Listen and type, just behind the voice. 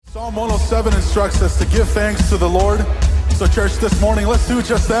Psalm 107 instructs us to give thanks to the Lord. So church, this morning, let's do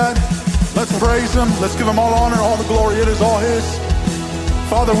just that. Let's praise him. Let's give him all honor, all the glory. It is all his.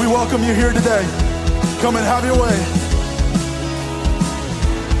 Father, we welcome you here today. Come and have your way.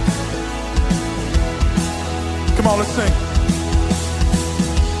 Come on, let's sing.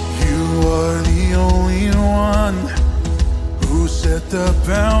 You are the only one who set the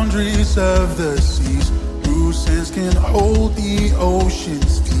boundaries of the seas, whose hands can hold the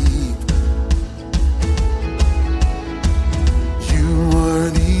oceans deep. You are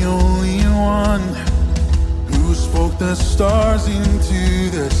the only one who spoke the stars into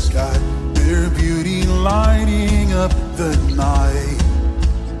the sky, their beauty lighting up the night.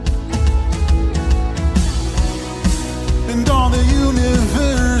 And all the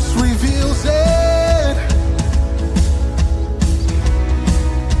universe reveals it,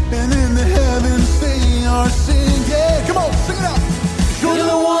 and in the heavens they are singing. Come on, sing it out. You're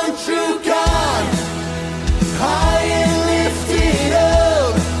the one true God, high and lifted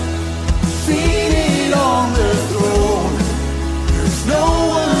up, seated on the throne. There's no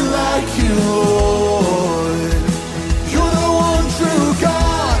one like you, Lord. You're the one true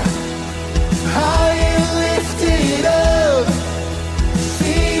God, high and lifted up,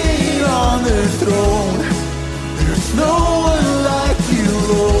 seated on the throne. There's no one like you,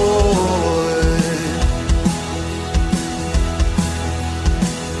 Lord.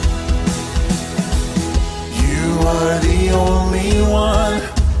 You are the only one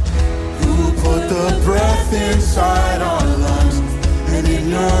who put the breath inside our lungs, and in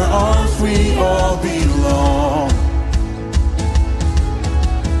your arms we all belong.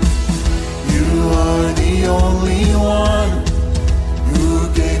 You are the only one who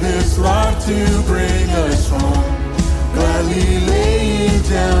gave his life to bring us home, gladly laying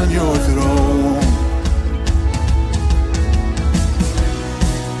down your throne.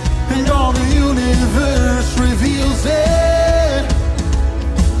 And all the universe reveals it,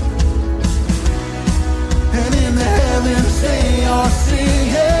 and in the heavens they are singing.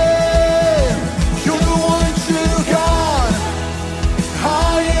 You're the one true God,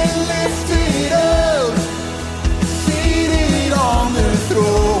 high and lifted up, seated on the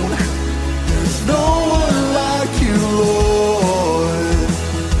throne. There's no one like you, Lord.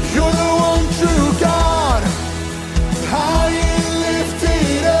 You're the one true God, high and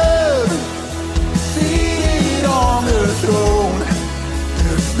lifted up, seated on the throne.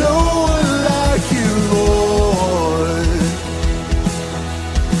 There's no one like you, Lord.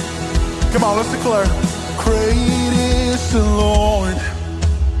 Come on, let's declare. Great is the Lord,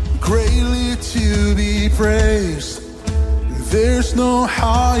 greatly to be praised. There's no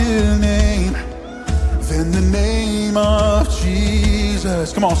higher name than the name of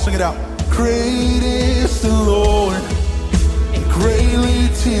Jesus. Come on, sing it out. Great is the Lord, and greatly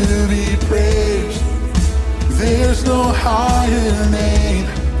to be praised. There's no higher name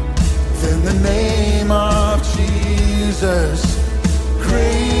than the name of Jesus.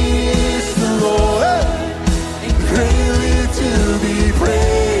 Great is the Lord, and greatly to be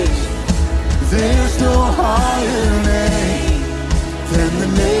praised. There's no higher name than the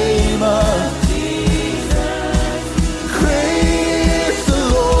name of Jesus. Great is the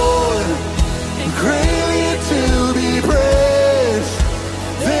Lord, and greatly to be praised.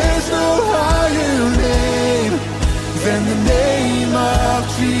 There's no higher name than the name of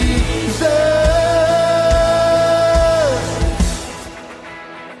Jesus.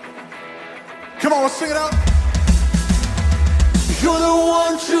 Come on, let's sing it out. You're the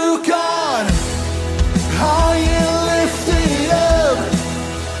one true God, high and lifted up,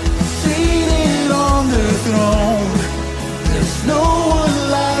 seated on the throne. There's no one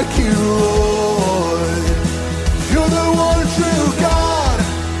like you, Lord. You're the one true God,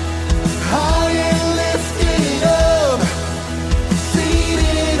 high and lifted up,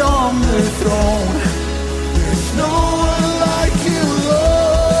 seated on the throne. There's no one like you, Lord.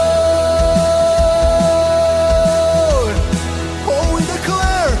 Oh, we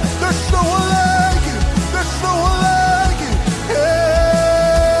declare there's no one like you. There's no one like you. Hey.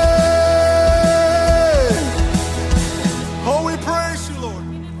 Oh, we praise you, Lord.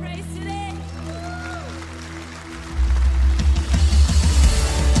 Praise today.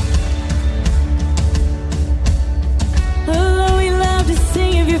 Oh, Lord, we love to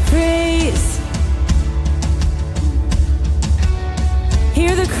sing of your praise.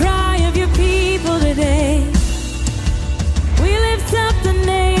 Hear the cry of your people today. We lift up the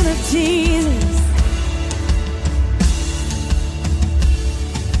name of Jesus.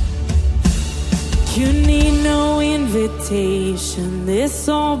 You need no invitation. This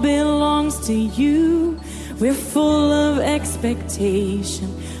all belongs to you. We're full of expectation.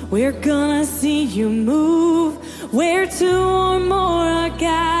 we're gonna see you move. Where two or more are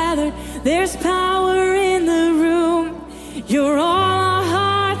gathered, there's power in the room. You're all our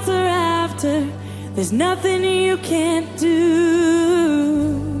hearts are after, there's nothing you can't do.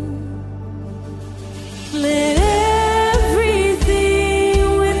 Let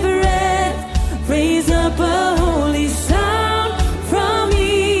everything with breath raise up a holy sound from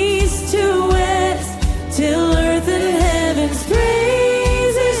east to west, till earth and heaven's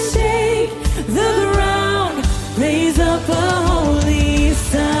praises shake the ground. Raise up a holy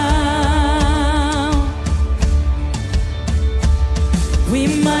sound. We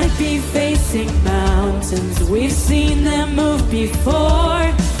might be facing mountains, we've seen them move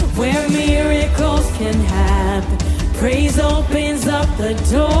before, where miracles can happen. Praise opens up the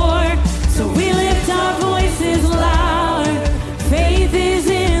door, so we lift our voices louder. Faith is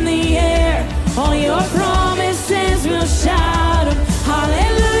in the air, all your promises will shout 'em.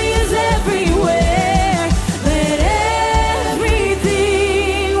 Hallelujah's everywhere. Let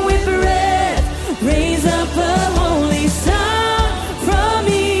everything with breath raise up a holy sound from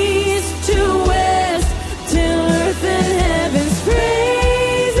east to west, till earth and heaven's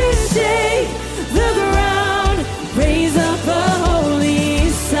praises shake the ground. Raise up a holy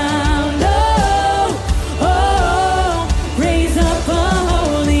sound. Oh, oh, raise up a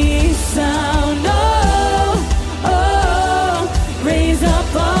holy sound. Oh, oh, raise up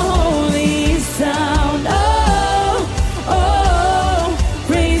a holy sound. Oh, oh,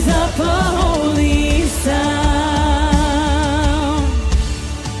 raise up a holy sound.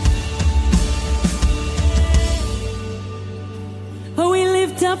 Oh, we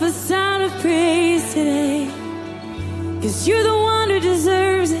lift up a sound of praise today, 'cause you're the one who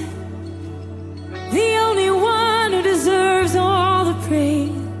deserves it, the only one who deserves all the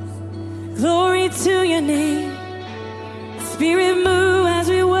praise. Glory to your name. Spirit, move as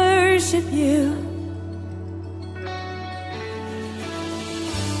we worship you.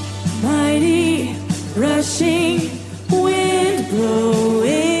 Mighty rushing wind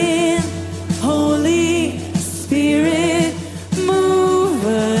blowing, Holy Spirit, move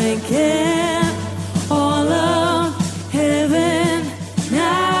again. All of heaven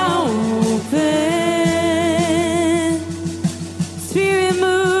now open. Spirit,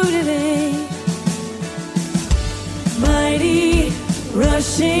 move today. Mighty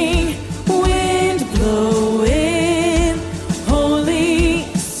rushing wind blowing, Holy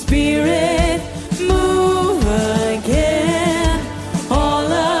Spirit, move again. All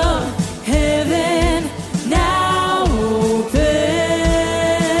of heaven now open.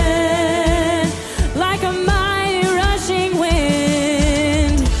 Like a mighty rushing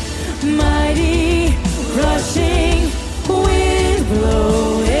wind, mighty rushing wind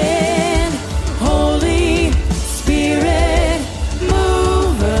blowing, Holy Spirit,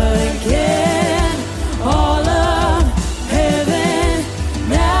 move again. All of heaven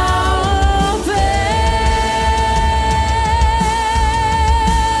now open.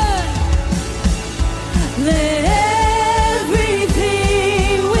 Let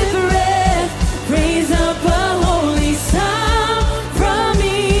everything with breath raise up a holy sound from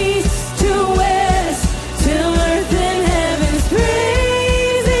east to west, till earth and heaven's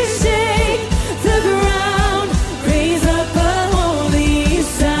praises shake the ground. Raise up a holy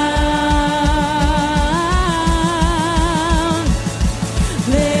sound.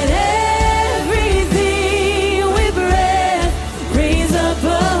 Let everything with breath raise up a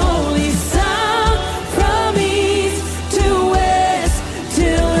holy sound from east to west,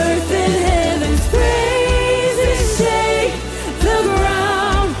 till earth and heaven's praises shake the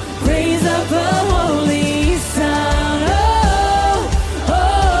ground. Raise up a holy sound. Oh,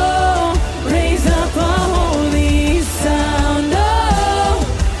 oh, raise up a holy sound. Oh,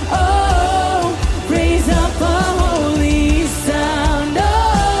 oh, raise up a holy sound.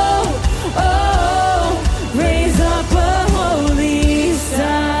 Oh, oh, raise up a holy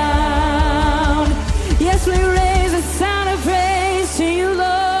sound. Yes, we raise a sound of praise to you,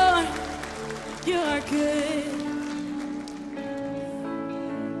 Lord. You are good.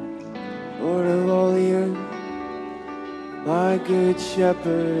 Lord of all the earth, my good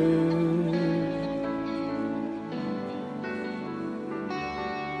shepherd.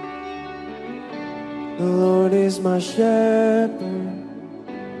 The Lord is my shepherd,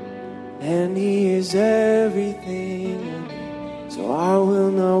 and he is everything in me. So I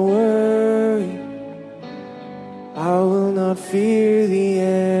will not worry, I will not fear the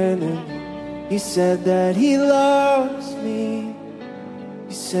enemy. He said that he loves me,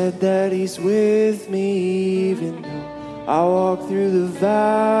 he said that he's with me, even though I walk through the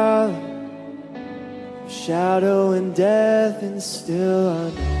valley of shadow and death, and still I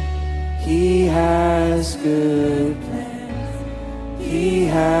know He has good plans. He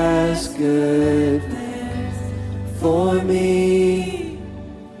has good plans for me.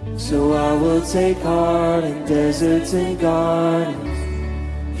 So I will take heart in deserts and gardens.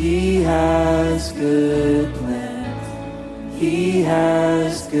 He has good plans. He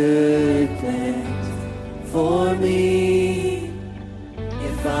has good plans for me.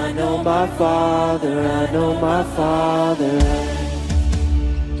 If I know my Father, I know my Father has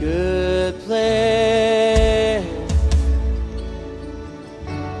good plans.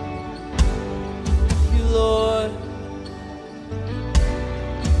 Thank you, Lord.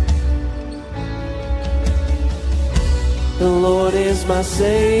 The Lord is my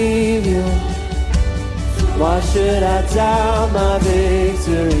Savior. Why should I doubt my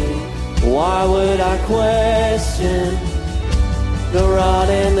victory? Why would I question the rod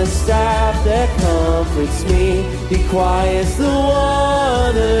and the staff that comforts me? He quiets the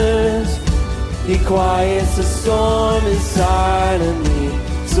waters. He quiets the storm inside of me.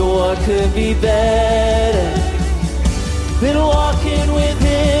 So what could be better than walking with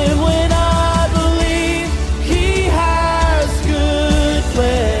Him when I believe He has good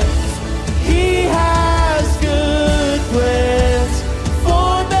plans? He has good plans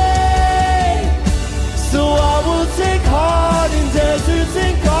for me. So I will take heart in deserts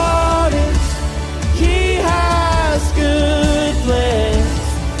and gardens. He has good plans.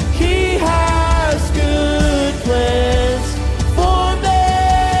 He has good plans for me.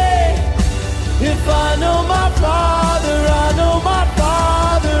 If I know my Father, I know my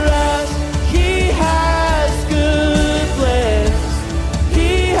Father has. He has good plans.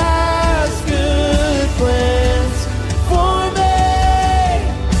 He has good plans for me.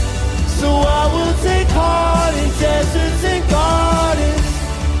 So I will take heart in deserts and gardens.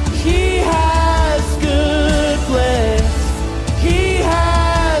 He has good plans. He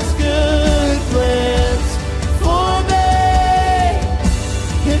has good plans for me.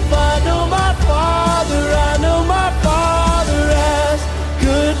 If I know my Father, I know my Father has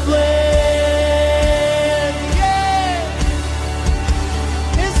good plans. Yeah.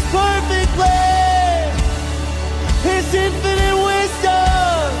 His perfect plan, His infinite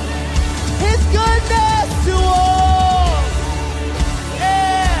wisdom, His goodness to all.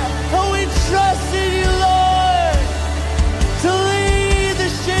 Yeah. Oh, we trust in You, Lord, to lead the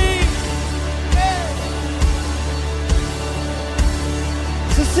sheep. Yeah.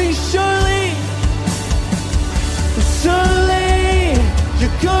 To sing surely, surely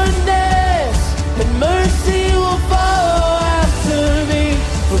Your goodness and mercy will follow after me.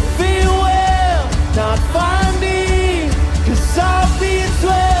 But fear will not find me, 'cause I'll be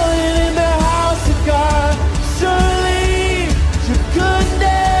dwelling in the house of God. Surely Your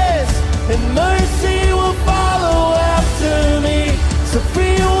goodness and mercy will follow after me. So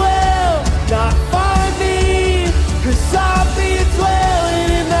fear will not find me, 'cause I'll be dwelling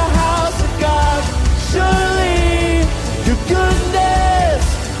in the house of God. Surely Your goodness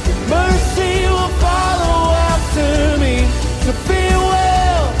and mercy will follow after me. So fear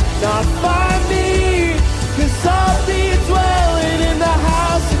will not find me, 'cause I'll be dwelling in the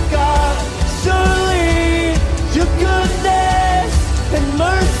house of God. Surely Your goodness and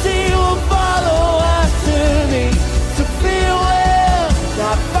mercy will follow after me. So fear will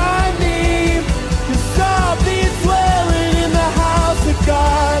not find me, 'cause I'll be dwelling in the house of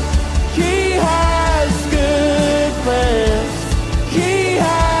God. He has good plans. He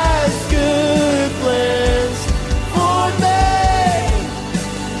has good plans for me.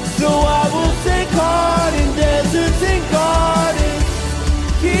 So I will take heart in deserts and gardens.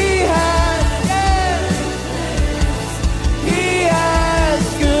 He has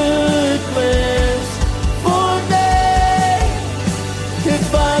good plans for me. If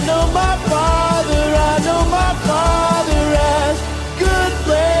I know my Father, I know my Father has good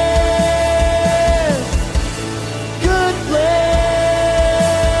plans. Good plans.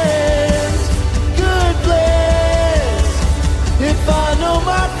 Good plans. If I know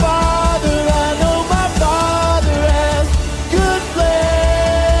my Father, I know my Father has good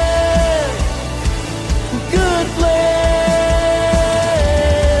plans. Good plans.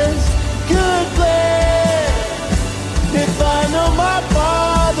 Good plans. If I know my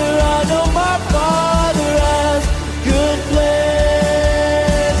Father, I know my Father has good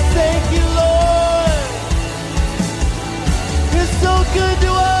plans. Thank You, Lord. You're so good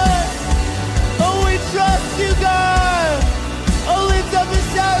to us. Oh, we trust You, God. Oh, lift up a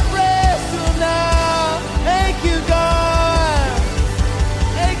shout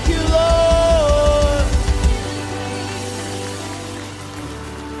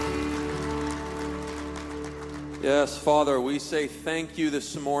Father, we say thank you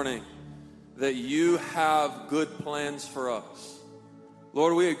this morning that you have good plans for us.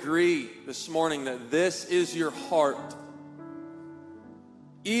 Lord, we agree this morning that this is your heart.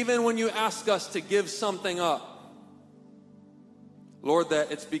 Even when you ask us to give something up, Lord,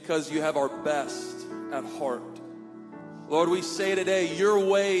 that it's because you have our best at heart. Lord, we say today, your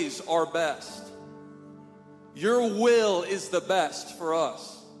ways are best. Your will is the best for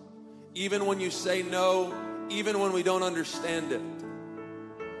us. Even when you say no, even when we don't understand it.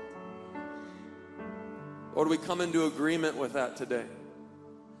 Lord, we come into agreement with that today.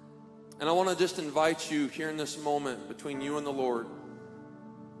 And I want to just invite you here in this moment between you and the Lord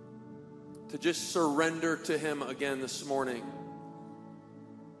to just surrender to him again this morning.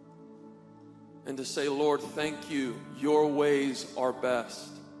 And to say, Lord, thank you. Your ways are best.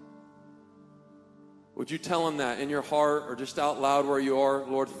 Would you tell him that in your heart or just out loud where you are?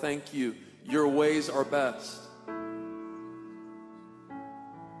 Lord, thank you. Your ways are best.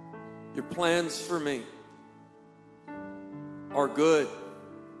 Your plans for me are good.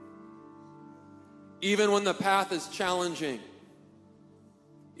 Even when the path is challenging,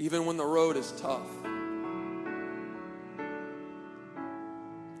 even when the road is tough.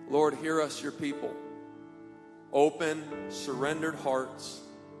 Lord, hear us, your people. Open, surrendered hearts.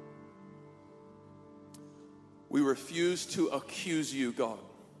 We refuse to accuse you, God.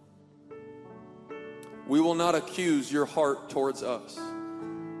 We will not accuse your heart towards us.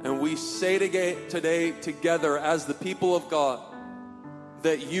 And we say today together as the people of God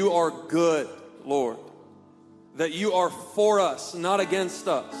that you are good, Lord. That you are for us, not against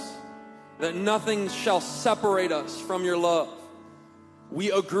us. That nothing shall separate us from your love.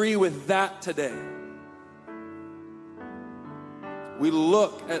 We agree with that today. We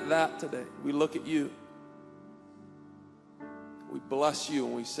look at that today. We look at you. We bless you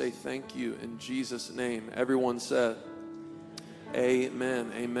and we say thank you in Jesus' name. Everyone said,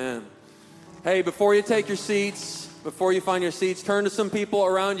 amen, amen. Hey, before you take your seats, before you find your seats, turn to some people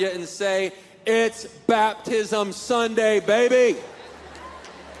around you and say, it's Baptism Sunday, baby.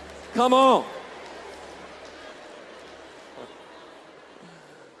 Come on.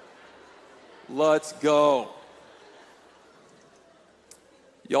 Let's go.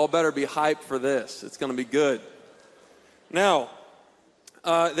 Y'all better be hyped for this. It's going to be good. Now,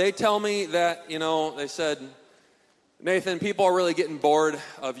 they tell me that, they said, Nathan, people are really getting bored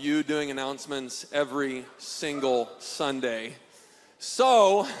of you doing announcements every single Sunday.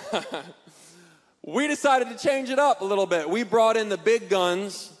 So, we decided to change it up a little bit. We brought in the big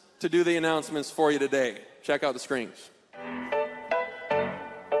guns to do the announcements for you today. Check out the screens.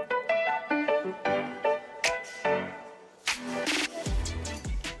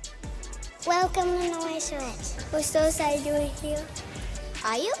 Welcome to Noise Rich. We're so excited you're here.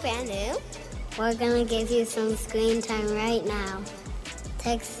 Are you brand new? We're gonna give you some screen time right now.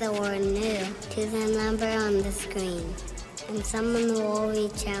 Text the word new to the number on the screen, and someone will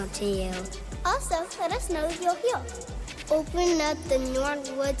reach out to you. Also, let us know if you're here. Open up the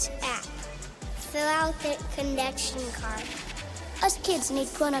Northwoods app. Fill out the connection card. Us kids need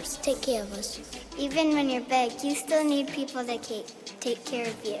grown-ups to take care of us. Even when you're big, you still need people that take care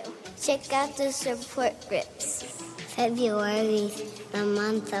of you. Check out the support groups. February, the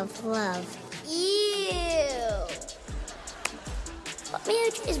month of love. Ew! But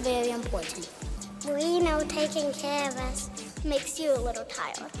marriage is very important. We know taking care of us makes you a little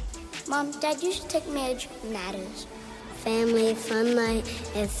tired. Mom, Dad, you should take Marriage Matters. Family Fun Night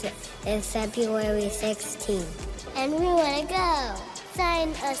is February 16th. And we want to go. Sign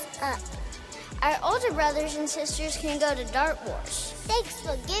us up. Our older brothers and sisters can go to Dart Wars. Thanks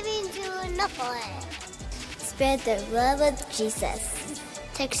for giving to Knucklehead. Spread the love of Jesus.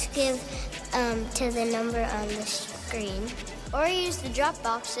 Text give to the number on the screen. Or use the drop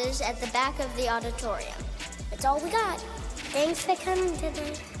boxes at the back of the auditorium. That's all we got. Thanks for coming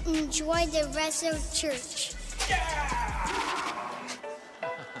today. Enjoy the rest of church. Yeah!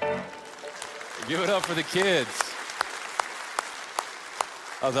 Give it up for the kids.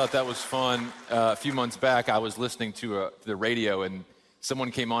 I thought that was fun. A few months back, I was listening to the radio, and someone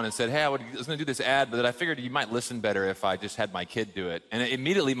came on and said, hey, I was going to do this ad, but I figured you might listen better if I just had my kid do it. And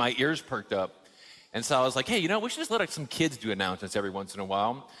immediately, my ears perked up. And so I was like, hey, we should just let some kids do announcements every once in a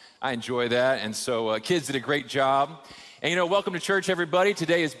while. I enjoy that. And so kids did a great job. And, welcome to church, everybody.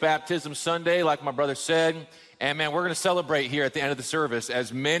 Today is Baptism Sunday, like my brother said. And, man, we're going to celebrate here at the end of the service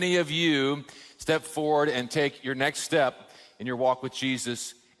as many of you step forward and take your next step in your walk with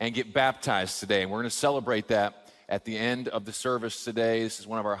Jesus and get baptized today. And we're going to celebrate that at the end of the service today. This is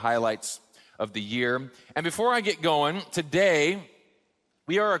one of our highlights of the year. And before I get going, today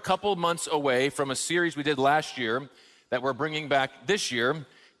we are a couple months away from a series we did last year that we're bringing back this year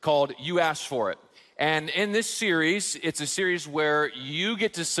called You Asked For It. And in this series, it's a series where you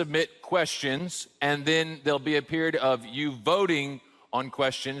get to submit questions, and then there'll be a period of you voting on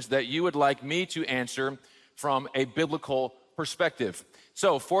questions that you would like me to answer from a biblical perspective.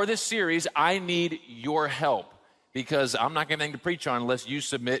 So for this series, I need your help because I'm not going to preach on unless you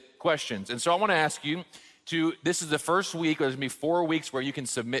submit questions. And so I want to ask you this is the first week, or there's going to be 4 weeks where you can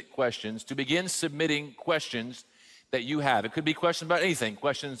submit questions, to begin submitting questions that you have. It could be questions about anything,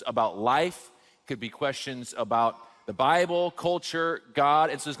 questions about life, could be questions about the Bible, culture, God.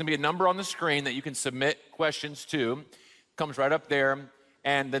 And so there's going to be a number on the screen that you can submit questions to. It comes right up there.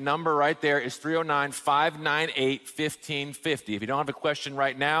 And the number right there is 309-598-1550. If you don't have a question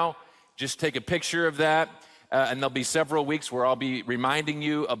right now, just take a picture of that. And there'll be several weeks where I'll be reminding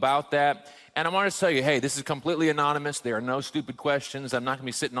you about that. And I want to tell you, hey, this is completely anonymous. There are no stupid questions. I'm not going to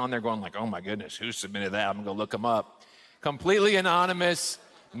be sitting on there going like, oh my goodness, who submitted that? I'm going to go look them up. Completely anonymous,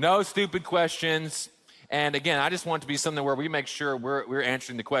 no stupid questions. And again, I just want it to be something where we make sure we're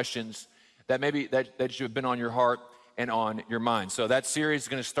answering the questions that maybe that should have been on your heart and on your mind. So that series is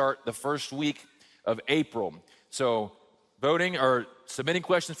going to start the first week of April. So voting or submitting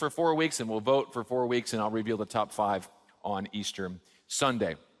questions for 4 weeks, and we'll vote for 4 weeks, and I'll reveal the top 5 on Easter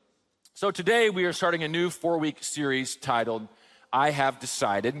Sunday. So today we are starting a new 4-week series titled, I Have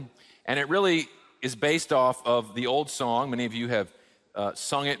Decided, and it really is based off of the old song. Many of you have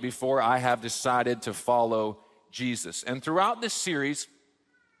sung it before, I Have Decided to Follow Jesus. And throughout this series,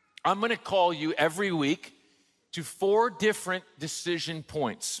 I'm going to call you every week to 4 different decision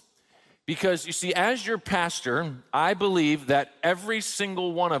points. Because you see, as your pastor, I believe that for every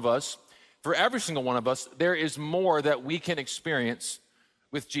single one of us, there is more that we can experience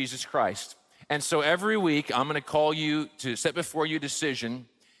with Jesus Christ. And so every week, I'm going to call you to set before you a decision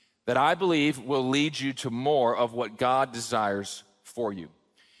that I believe will lead you to more of what God desires for you.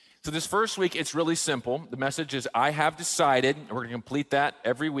 So this first week, it's really simple. The message is, I have decided, and we're going to complete that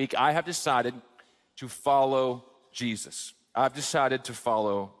every week, I have decided to follow Jesus. I've decided to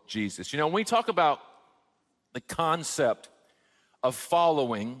follow Jesus. You know, when we talk about the concept of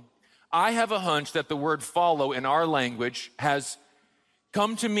following, I have a hunch that the word follow in our language has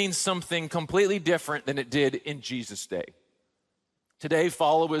come to mean something completely different than it did in Jesus' day. Today,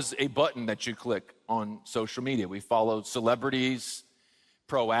 follow is a button that you click on social media. We follow celebrities,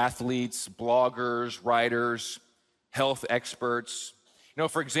 pro athletes, bloggers, writers, health experts. You know,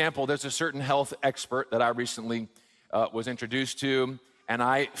 for example, there's a certain health expert that I recently was introduced to, and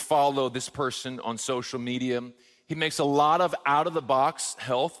I follow this person on social media. He makes a lot of out-of-the-box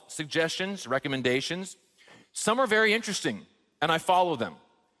health suggestions, recommendations. Some are very interesting, and I follow them.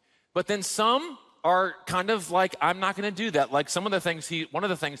 But then some are kind of like, I'm not going to do that. Like one of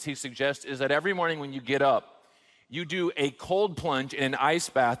the things he suggests is that every morning when you get up, you do a cold plunge in an ice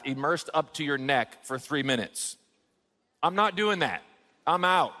bath immersed up to your neck for 3 minutes. I'm not doing that. I'm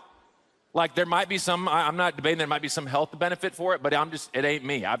out. Like there might be some, I'm not debating there might be some health benefit for it, but it ain't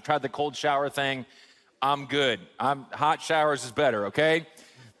me. I've tried the cold shower thing. I'm good. Hot showers is better, okay?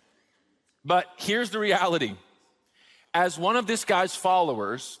 But here's the reality. As one of this guy's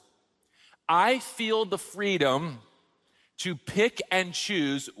followers, I feel the freedom to pick and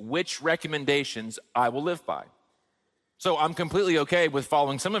choose which recommendations I will live by. So I'm completely okay with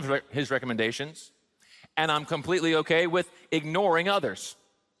following some of his recommendations, and I'm completely okay with ignoring others.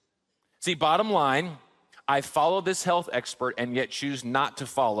 See, bottom line, I follow this health expert and yet choose not to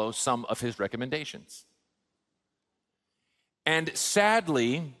follow some of his recommendations. And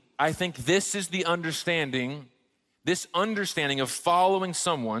sadly, I think this is the understanding of following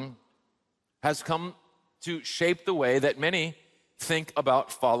someone has come to shape the way that many think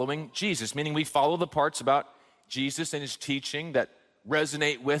about following Jesus, meaning we follow the parts about Jesus and his teaching that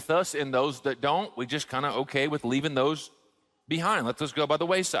resonate with us, and those that don't, we just kind of okay with leaving those behind. Let those go by the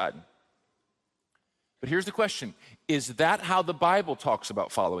wayside. But here's the question. Is that how the Bible talks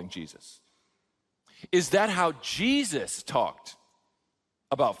about following Jesus? Is that how Jesus talked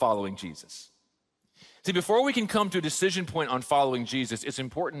about following Jesus? See, before we can come to a decision point on following Jesus, it's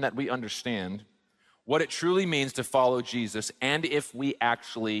important that we understand what it truly means to follow Jesus and if we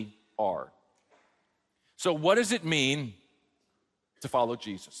actually are. So what does it mean to follow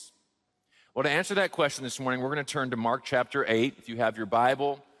Jesus? Well, to answer that question this morning, we're going to turn to Mark chapter 8. If you have your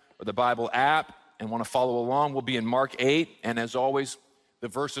Bible or the Bible app and want to follow along, we'll be in Mark 8. And as always, the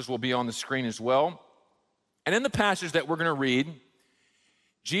verses will be on the screen as well. And in the passage that we're going to read,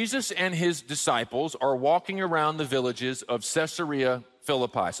 Jesus and his disciples are walking around the villages of Caesarea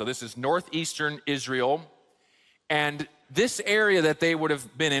Philippi. So this is northeastern Israel. And this area that they would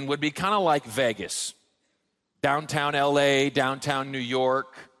have been in would be kind of like Vegas. downtown LA, downtown New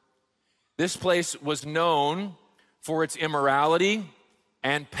York. This place was known for its immorality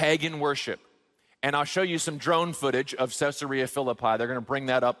and pagan worship. And I'll show you some drone footage of Caesarea Philippi. They're going to bring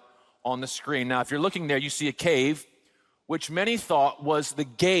that up on the screen. Now, if you're looking there, you see a cave, which many thought was the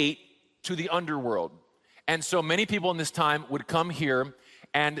gate to the underworld. And so many people in this time would come here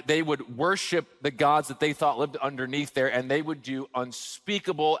and they would worship the gods that they thought lived underneath there, and they would do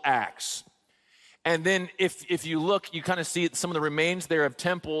unspeakable acts. And then if you look, you kind of see some of the remains there of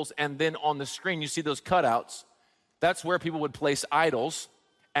temples, and then on the screen you see those cutouts. That's where people would place idols,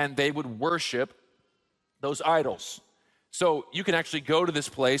 and they would worship those idols. So you can actually go to this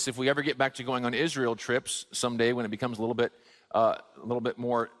place if we ever get back to going on Israel trips someday when it becomes a little bit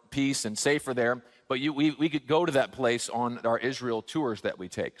more peace and safer there. But we could go to that place on our Israel tours that we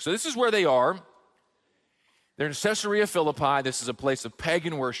take. So this is where they are. They're in Caesarea Philippi. This is a place of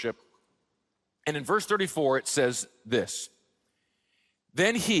pagan worship. And in verse 34, it says this: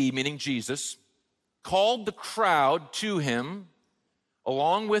 Then he, meaning Jesus, called the crowd to him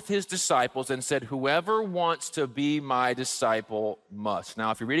along with his disciples and said, whoever wants to be my disciple must. Now,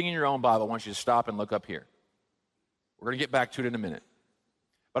 if you're reading in your own Bible, I want you to stop and look up here. We're going to get back to it in a minute.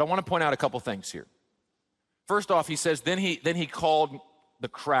 But I want to point out a couple things here. First off, he says, then he called the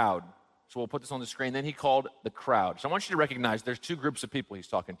crowd. So we'll put this on the screen. Then he called the crowd. So I want you to recognize there's two groups of people he's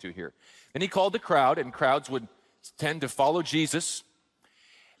talking to here. Then he called the crowd, and crowds would tend to follow Jesus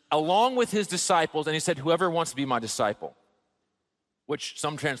along with his disciples, and he said, whoever wants to be my disciple, which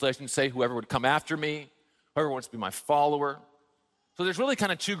some translations say whoever would come after me, whoever wants to be my follower. So there's really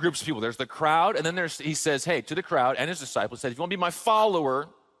kind of two groups of people. There's the crowd, and then he says, hey, to the crowd and his disciples, said, if you want to be my follower,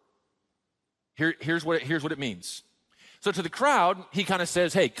 here's what it means. So to the crowd, he kind of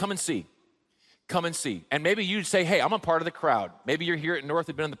says, hey, come and see. Come and see. And maybe you'd say, hey, I'm a part of the crowd. Maybe you're here at North,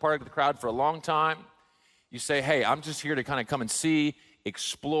 you've been in the part of the crowd for a long time. You say, hey, I'm just here to kind of come and see,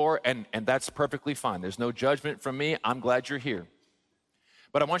 explore, and that's perfectly fine. There's no judgment from me. I'm glad you're here.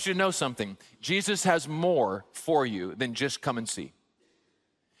 But I want you to know something. Jesus has more for you than just come and see.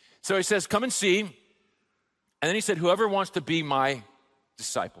 So he says, come and see. And then he said, whoever wants to be my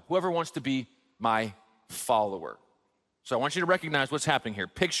disciple, whoever wants to be my follower. So I want you to recognize what's happening here.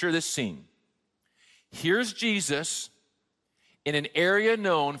 Picture this scene. Here's Jesus in an area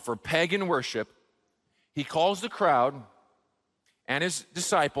known for pagan worship. He calls the crowd and his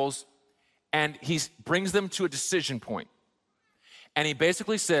disciples, and he brings them to a decision point. And he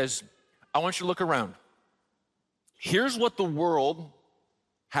basically says, I want you to look around. Here's what the world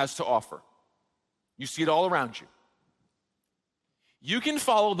has to offer. You see it all around you. You can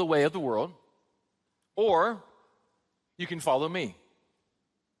follow the way of the world, or you can follow me.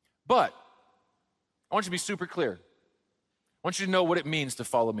 But I want you to be super clear. I want you to know what it means to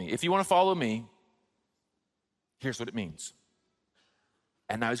follow me. If you want to follow me, here's what it means.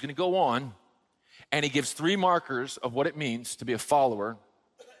 And now he's going to go on, and he gives 3 markers of what it means to be a follower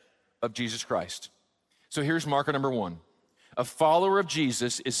of Jesus Christ. So here's marker number 1. A follower of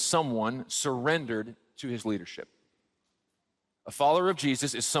Jesus is someone surrendered to his leadership. A follower of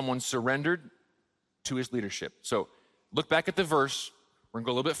Jesus is someone surrendered to his leadership. So look back at the verse. We're going to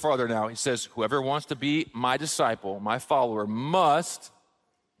go a little bit farther now. He says, whoever wants to be my disciple, my follower, must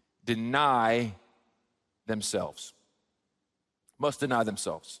deny themselves. Must deny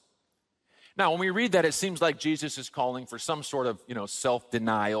themselves. Now, when we read that, it seems like Jesus is calling for some sort of,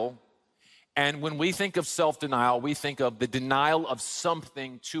 self-denial. And when we think of self-denial, we think of the denial of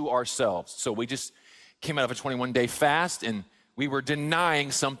something to ourselves. So we just came out of a 21-day fast, and we were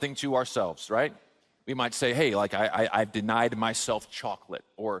denying something to ourselves, right? We might say, hey, like I've denied myself chocolate,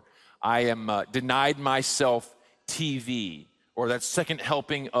 or I am denied myself TV, or that second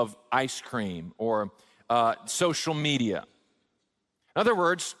helping of ice cream, or social media. In other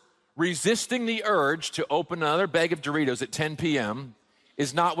words, resisting the urge to open another bag of Doritos at 10 p.m.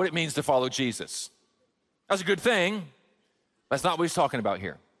 is not what it means to follow Jesus. That's a good thing. That's not what he's talking about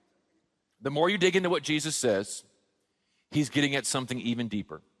here. The more you dig into what Jesus says, he's getting at something even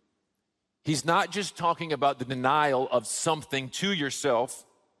deeper. He's not just talking about the denial of something to yourself,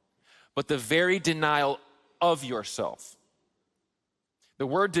 but the very denial of yourself. The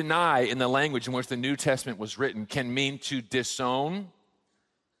word deny in the language in which the New Testament was written can mean to disown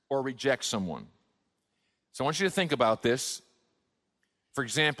or reject someone. So I want you to think about this. For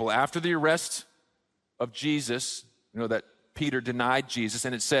example, after the arrest of Jesus, that Peter denied Jesus,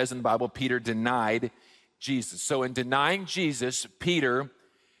 and it says in the Bible, Peter denied Jesus. So in denying Jesus, Peter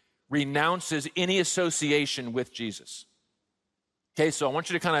renounces any association with Jesus. Okay, so I want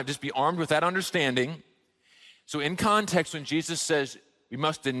you to kind of just be armed with that understanding. So in context, when Jesus says he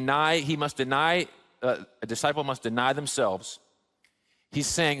must deny a disciple must deny themselves, he's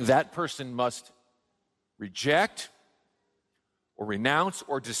saying that person must reject or renounce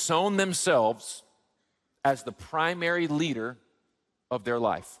or disown themselves as the primary leader of their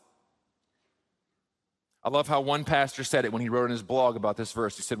life. I love how one pastor said it when he wrote in his blog about this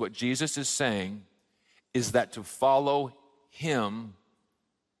verse. He said, what Jesus is saying is that to follow him,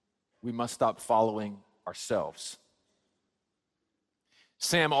 we must stop following ourselves.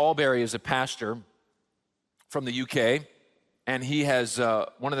 Sam Alberry is a pastor from the UK, and he has,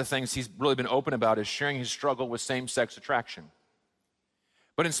 one of the things he's really been open about is sharing his struggle with same-sex attraction.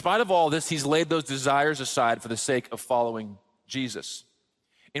 But in spite of all this, he's laid those desires aside for the sake of following Jesus.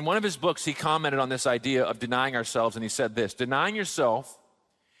 In one of his books, he commented on this idea of denying ourselves, and he said this: denying yourself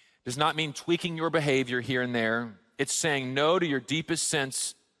does not mean tweaking your behavior here and there. It's saying no to your deepest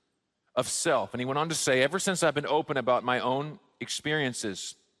sense of self. And he went on to say, ever since I've been open about my own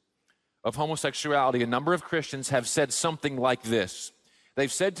experiences of homosexuality, a number of Christians have said something like this.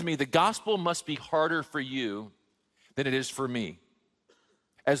 They've said to me, the gospel must be harder for you than it is for me,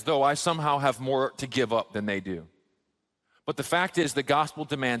 as though I somehow have more to give up than they do. But the fact is, the gospel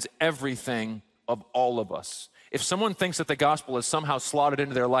demands everything of all of us. If someone thinks that the gospel is somehow slotted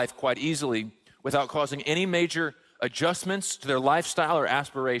into their life quite easily without causing any major adjustments to their lifestyle or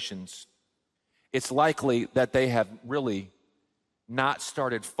aspirations, it's likely that they have really not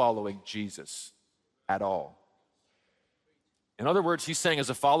started following Jesus at all. In other words, he's saying, as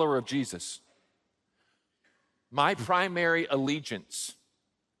a follower of Jesus, my primary allegiance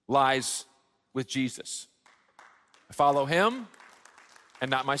lies with Jesus. I follow him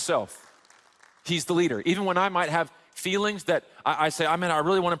and not myself. He's the leader. Even when I might have feelings that I say, I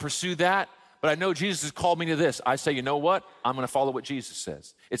really want to pursue that, but I know Jesus has called me to this. I say, you know what? I'm going to follow what Jesus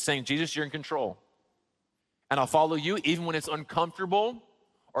says. It's saying, Jesus, you're in control. And I'll follow you even when it's uncomfortable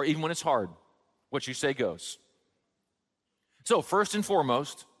or even when it's hard. What you say goes. So first and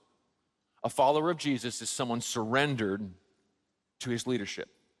foremost, a follower of Jesus is someone surrendered to his leadership.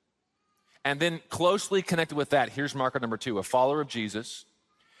 And then closely connected with that, here's marker number 2. A follower of Jesus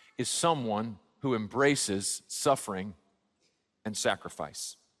is someone who embraces suffering and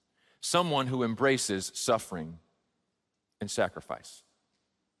sacrifice. Someone who embraces suffering and sacrifice.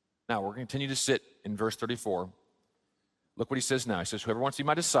 Now, we're going to continue to sit in verse 34. Look what he says now. He says, whoever wants to be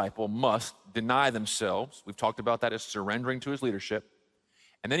my disciple must deny themselves. We've talked about that as surrendering to his leadership.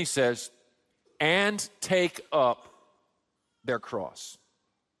 And then he says, and take up their cross.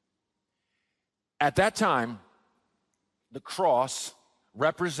 At that time, the cross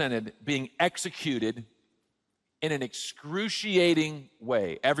represented being executed in an excruciating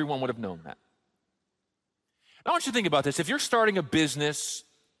way. Everyone would have known that. Now, I want you to think about this. If you're starting a business,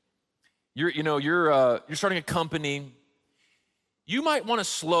 you're starting a company, you might want a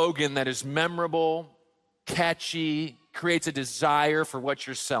slogan that is memorable, catchy, creates a desire for what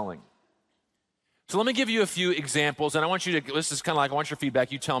you're selling. So let me give you a few examples, and I want you to, this is kind of like, I want your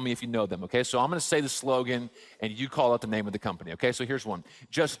feedback. You tell me if you know them, okay? So I'm going to say the slogan, and you call out the name of the company, okay? So here's one.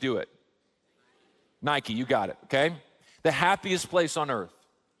 Just do it. Nike, you got it, okay? The happiest place on earth.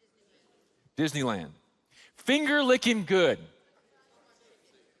 Disneyland. Finger licking good.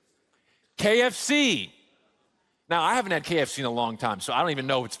 KFC. Now, I haven't had KFC in a long time, so I don't even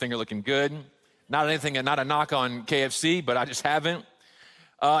know if it's finger licking good. Not a knock on KFC, but I just haven't.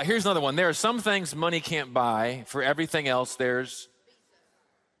 Here's another one. There are some things money can't buy. For everything else, there's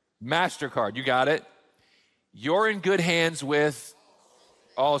MasterCard. You got it. You're in good hands with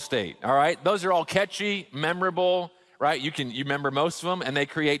Allstate. All right. Those are all catchy, memorable, right? You remember most of them, and they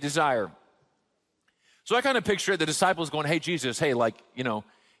create desire. So I kind of picture the disciples going, hey, Jesus, hey,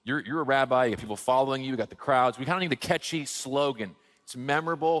 you're a rabbi. You have people following you. You got the crowds. We kind of need a catchy slogan. It's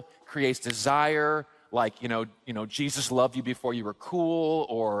memorable, creates desire. Like, Jesus loved you before you were cool,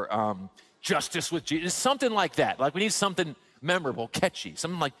 or justice with Jesus, something like that. Like, we need something memorable, catchy,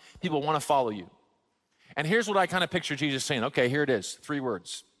 something like people want to follow you. And here's what I kind of picture Jesus saying. Okay, here it is, 3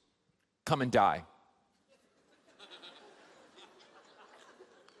 words. Come and die.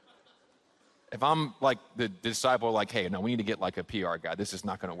 If I'm like the disciple, like, hey, no, we need to get like a PR guy. This is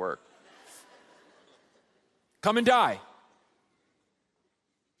not going to work. Come and die.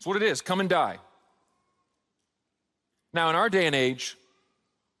 That's what it is, come and die. Now, in our day and age,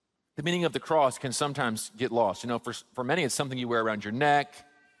 the meaning of the cross can sometimes get lost. For many, it's something you wear around your neck.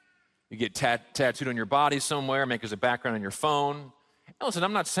 You get tattooed on your body somewhere, make as a background on your phone. Now, listen,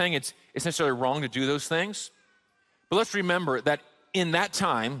 I'm not saying it's necessarily wrong to do those things, but let's remember that in that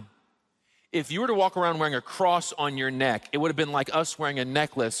time, if you were to walk around wearing a cross on your neck, it would have been like us wearing a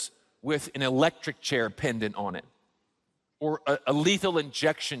necklace with an electric chair pendant on it. or a lethal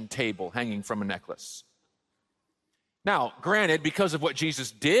injection table hanging from a necklace. Now, granted, because of what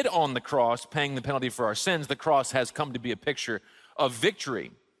Jesus did on the cross, paying the penalty for our sins, the cross has come to be a picture of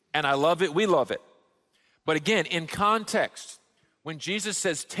victory. And I love it, we love it. But again, in context, when Jesus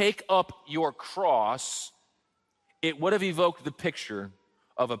says, take up your cross, it would have evoked the picture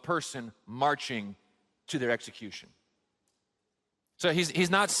of a person marching to their execution. So he's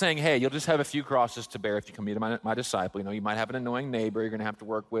not saying, hey, you'll just have a few crosses to bear if you come be my disciple. You know, you might have an annoying neighbor you're going to have to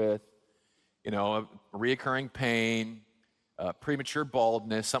work with, you know, a reoccurring pain, premature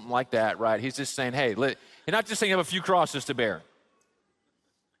baldness, something like that, right? He's just saying, hey, you're not just saying you have a few crosses to bear.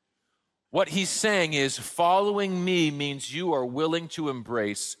 What he's saying is following me means you are willing to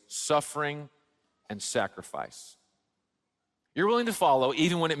embrace suffering and sacrifice. You're willing to follow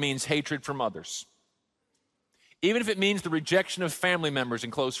even when it means hatred from others. Even if it means the rejection of family members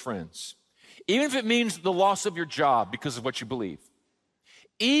and close friends. Even if it means the loss of your job because of what you believe.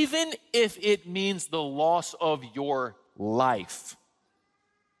 Even if it means the loss of your life.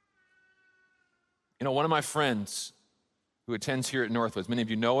 You know, one of my friends who attends here at Northwoods, many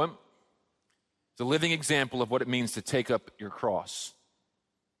of you know him, is a living example of what it means to take up your cross.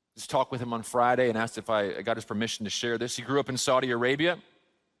 Just talked with him on Friday and asked if I got his permission to share this. He grew up in Saudi Arabia,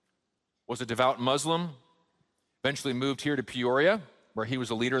 was a devout Muslim, eventually moved here to Peoria, where he was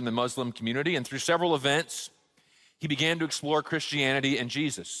a leader in the Muslim community, and through several events, he began to explore Christianity and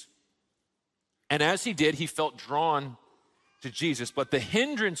Jesus. And as he did, he felt drawn to Jesus. But the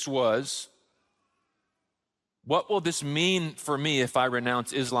hindrance was, what will this mean for me if I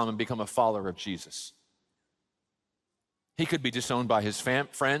renounce Islam and become a follower of Jesus? He could be disowned by his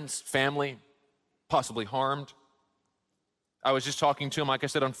friends, family, possibly harmed. I was just talking to him, like I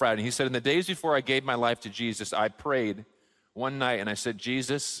said, on Friday. He said, in the days before I gave my life to Jesus, I prayed one night and I said,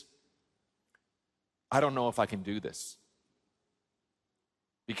 Jesus, I don't know if I can do this.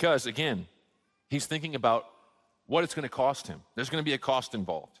 Because, again, he's thinking about what it's going to cost him. There's going to be a cost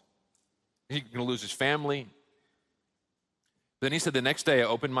involved. He's going to lose his family. Then he said, the next day I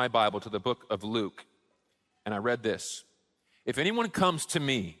opened my Bible to the book of Luke, and I read this. If anyone comes to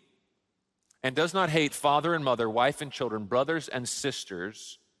me and does not hate father and mother, wife and children, brothers and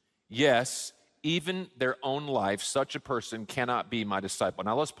sisters, yes, even their own life, such a person cannot be my disciple.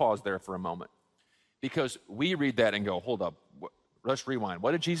 Now let's pause there for a moment, because we read that and go, hold up, let's rewind.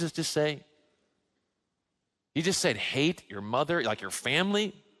 What did Jesus just say? He just said, hate your mother, like your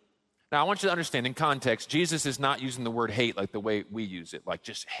family. Now I want you to understand, in context, Jesus is not using the word hate like the way we use it, like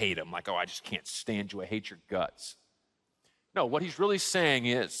just hate them, like, oh, I just can't stand you, I hate your guts. No, what he's really saying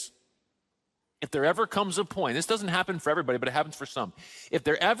is, if there ever comes a point, this doesn't happen for everybody, but it happens for some. If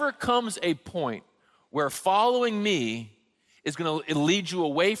there ever comes a point where following me is going to lead you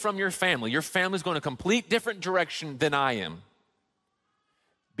away from your family's going a complete different direction than I am.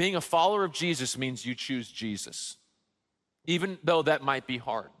 Being a follower of Jesus means you choose Jesus, even though that might be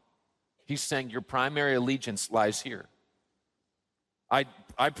hard. He's saying your primary allegiance lies here.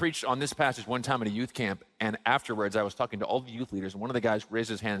 I preached on this passage one time at a youth camp, and afterwards I was talking to all the youth leaders, and one of the guys raised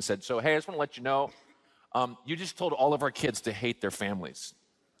his hand and said, so hey, I just want to let you know, you just told all of our kids to hate their families.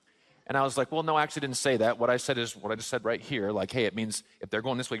 And I was like, well, no, I actually didn't say that. What I said is what I just said right here, like, hey, it means if they're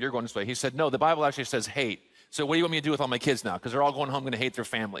going this way, you're going this way. He said, no, the Bible actually says hate. So what do you want me to do with all my kids now? Because they're all going home going to hate their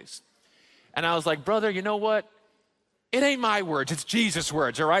families. And I was like, brother, you know what? It ain't my words, it's Jesus'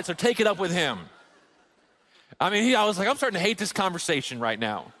 words, all right? So take it up with him. I mean, I was like, I'm starting to hate this conversation right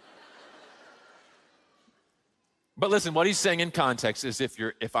now. But listen, what he's saying in context is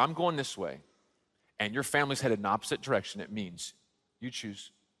if I'm going this way and your family's headed in opposite direction, it means you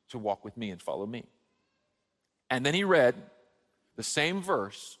choose to walk with me and follow me. And then he read the same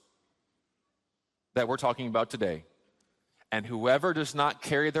verse that we're talking about today. And whoever does not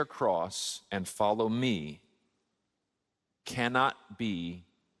carry their cross and follow me cannot be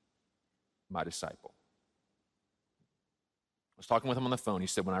my disciple. I was talking with him on the phone. He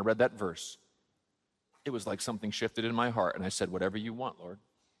said, when I read that verse, it was like something shifted in my heart. And I said, whatever you want, Lord,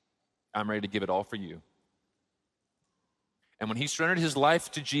 I'm ready to give it all for you. And when he surrendered his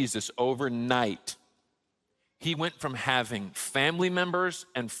life to Jesus overnight, he went from having family members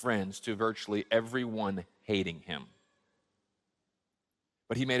and friends to virtually everyone hating him.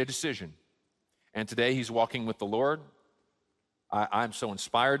 But he made a decision. And today he's walking with the Lord. I'm so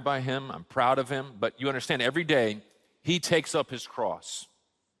inspired by him. I'm proud of him. But you understand, every day he takes up his cross.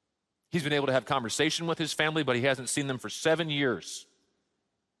 He's been able to have conversation with his family, but he hasn't seen them for 7 years.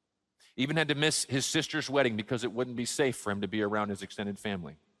 Even had to miss his sister's wedding because it wouldn't be safe for him to be around his extended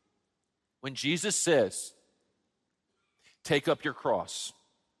family. When Jesus says, take up your cross,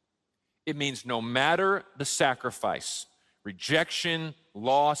 it means no matter the sacrifice, rejection,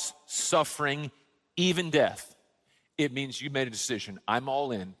 loss, suffering, even death, it means you made a decision. I'm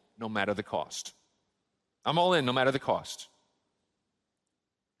all in, no matter the cost. I'm all in, no matter the cost.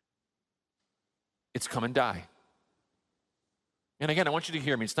 It's come and die. And again, I want you to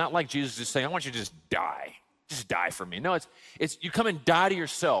hear me. It's not like Jesus is saying, I want you to just die. Just die for me. No, it's you come and die to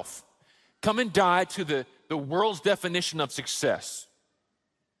yourself. Come and die to the world's definition of success.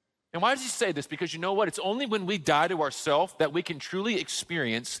 And why does he say this? Because you know what? It's only when we die to ourselves that we can truly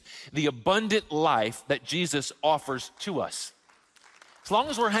experience the abundant life that Jesus offers to us. As long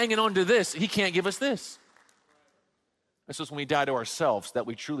as we're hanging on to this, he can't give us this. It's just when we die to ourselves that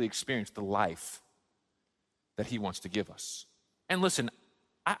we truly experience the life that he wants to give us. And listen,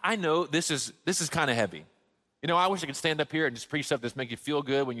 I know this is kind of heavy. You know, I wish I could stand up here and just preach stuff that's make you feel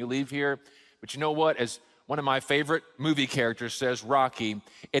good when you leave here. But you know what? As one of my favorite movie characters says, Rocky,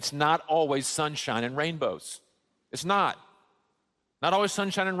 it's not always sunshine and rainbows. It's not. Not always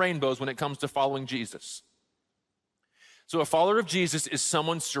sunshine and rainbows when it comes to following Jesus. So a follower of Jesus is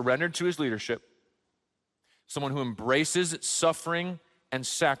someone surrendered to his leadership, someone who embraces suffering and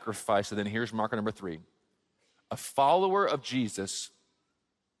sacrifice. And then here's marker number 3. A follower of Jesus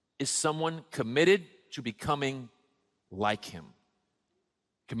is someone committed to becoming like him.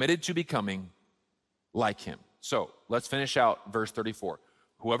 Committed to becoming like him. So let's finish out verse 34.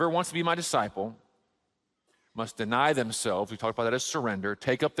 Whoever wants to be my disciple must deny themselves. We talked about that as surrender.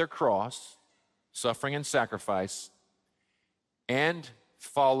 Take up their cross, suffering and sacrifice, and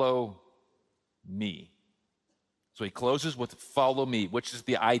follow me. So he closes with follow me, which is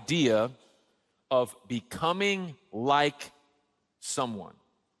the idea of becoming like someone.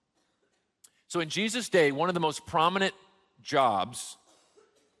 So in Jesus' day, one of the most prominent jobs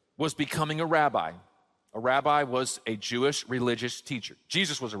was becoming a rabbi. A rabbi was a Jewish religious teacher.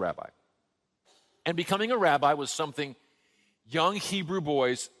 Jesus was a rabbi. And becoming a rabbi was something young Hebrew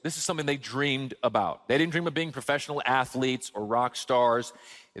boys, this is something they dreamed about. They didn't dream of being professional athletes or rock stars.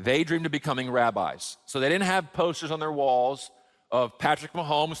 They dreamed of becoming rabbis. So they didn't have posters on their walls of Patrick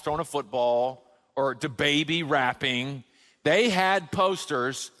Mahomes throwing a football or DaBaby rapping. They had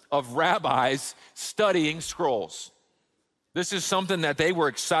posters of rabbis studying scrolls. This is something that they were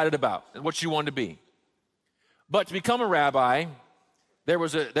excited about, what you wanted to be. But to become a rabbi, there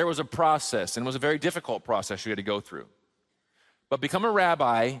was a process, and it was a very difficult process you had to go through. But become a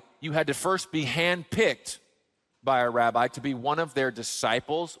rabbi, you had to first be handpicked by a rabbi to be one of their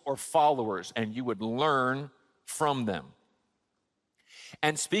disciples or followers, and you would learn from them.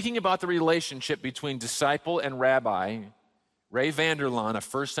 And speaking about the relationship between disciple and rabbi, Ray Vanderlaan, a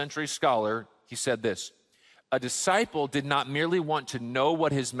first century scholar, he said this: a disciple did not merely want to know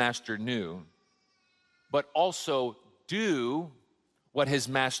what his master knew, but also do what his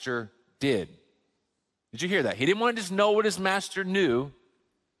master did. Did you hear that? He didn't want to just know what his master knew.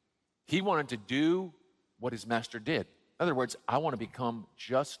 He wanted to do what his master did. In other words, I want to become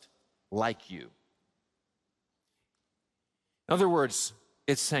just like you. In other words,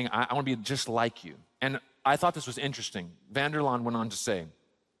 it's saying, I want to be just like you. And I thought this was interesting. Vanderlaan went on to say,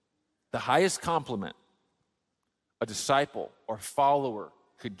 the highest compliment a disciple or follower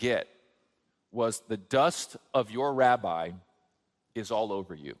could get was the dust of your rabbi is all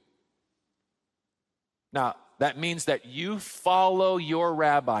over you. Now, that means that you follow your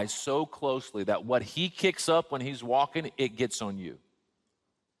rabbi so closely that what he kicks up when he's walking, it gets on you.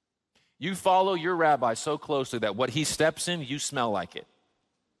 You follow your rabbi so closely that what he steps in, you smell like it.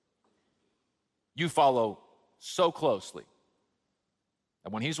 You follow so closely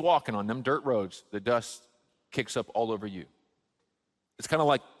that when he's walking on them dirt roads, the dust kicks up all over you. It's kind of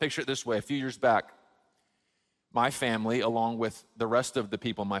like, picture it this way. A few years back, my family, along with the rest of the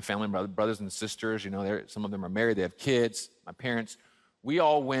people in my family, brothers and sisters, some of them are married, they have kids, my parents, we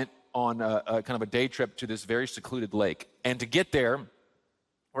all went on a kind of a day trip to this very secluded lake. And to get there,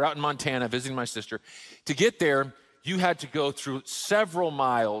 we're out in Montana visiting my sister. To get there, you had to go through several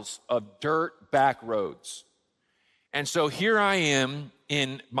miles of dirt back roads. And so here I am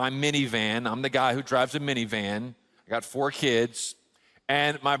in my minivan. I'm the guy who drives a minivan. I got 4 kids.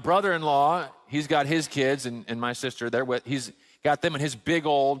 And my brother-in-law, he's got his kids and my sister, he's got them in his big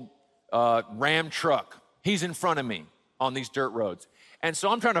old Ram truck. He's in front of me on these dirt roads. And so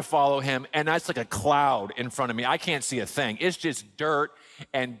I'm trying to follow him, and that's like a cloud in front of me. I can't see a thing. It's just dirt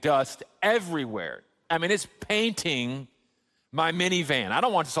and dust everywhere. I mean, it's painting my minivan. I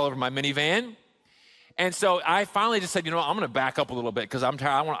don't want this all over my minivan. And so I finally just said, I'm going to back up a little bit because I'm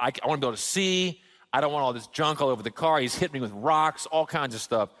tired. I want to be able to see. I don't want all this junk all over the car. He's hit me with rocks, all kinds of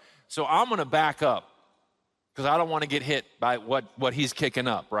stuff. So I'm going to back up because I don't want to get hit by what he's kicking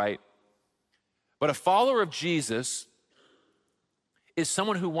up, right? But a follower of Jesus is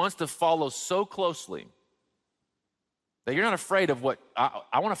someone who wants to follow so closely that you're not afraid of what,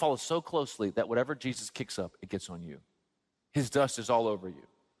 I want to follow so closely that whatever Jesus kicks up, it gets on you. His dust is all over you.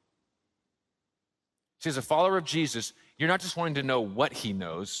 See, as a follower of Jesus, you're not just wanting to know what he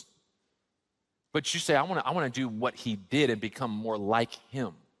knows, but you say, I want to do what he did and become more like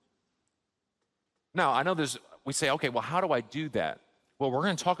him. Now, I know we say, okay, well, how do I do that? Well, we're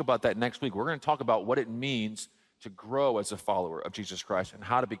going to talk about that next week. We're going to talk about what it means to grow as a follower of Jesus Christ and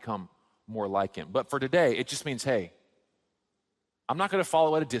how to become more like him. But for today, it just means, hey, I'm not going to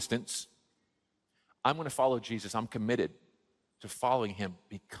follow at a distance. I'm going to follow Jesus. I'm committed to following him,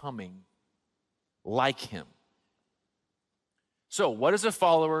 becoming like him. So, what is a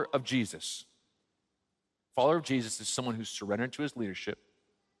follower of Jesus? Follower of Jesus is someone who's surrendered to his leadership,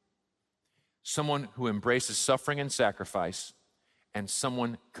 someone who embraces suffering and sacrifice, and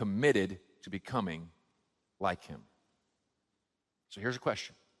someone committed to becoming like him. So here's a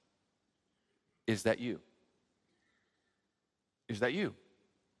question. Is that you? Is that you?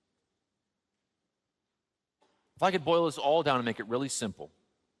 If I could boil this all down and make it really simple,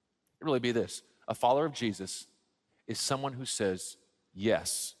 it'd really be this. A follower of Jesus is someone who says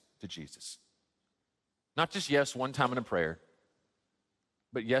yes to Jesus. Not just yes one time in a prayer,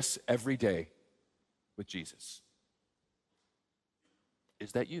 but yes every day with Jesus.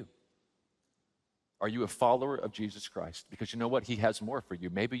 Is that you? Are you a follower of Jesus Christ? Because you know what? He has more for you.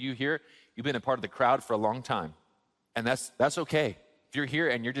 Maybe you've been a part of the crowd for a long time, and that's okay. If you're here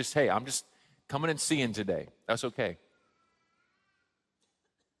and you're just, hey, I'm just coming and seeing today, that's okay.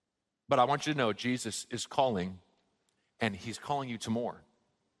 But I want you to know Jesus is calling, and he's calling you to more.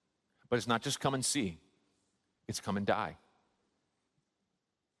 But it's not just come and see. It's come and die.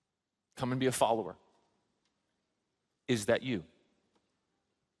 Come and be a follower. Is that you?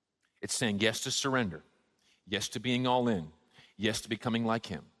 It's saying yes to surrender, yes to being all in, yes to becoming like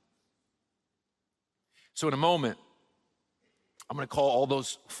him. So in a moment, I'm going to call all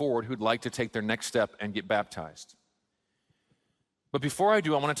those forward who'd like to take their next step and get baptized. But before I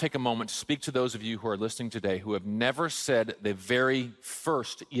do, I want to take a moment to speak to those of you who are listening today who have never said the very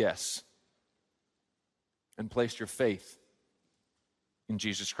first yes and placed your faith in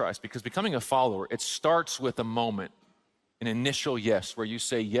Jesus Christ. Because becoming a follower, it starts with a moment, an initial yes, where you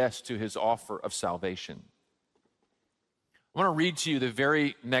say yes to his offer of salvation. I want to read to you the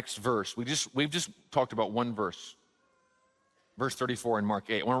very next verse. We've just talked about one verse, verse 34 in Mark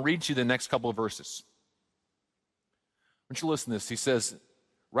 8. I want to read to you the next couple of verses. I want you to listen to this. He says,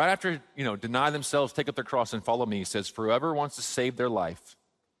 right after, deny themselves, take up their cross and follow me, he says, for whoever wants to save their life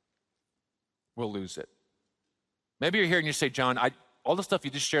will lose it. Maybe you're here and you say, John, all the stuff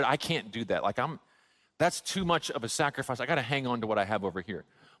you just shared, I can't do that. That's too much of a sacrifice. I got to hang on to what I have over here.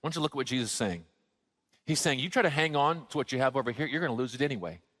 I want you to look at what Jesus is saying. He's saying, you try to hang on to what you have over here, you're going to lose it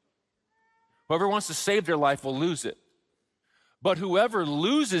anyway. Whoever wants to save their life will lose it. But whoever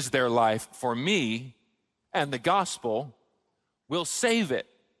loses their life for me and the gospel will save it.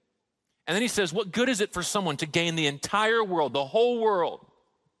 And then he says, what good is it for someone to gain the entire world, the whole world,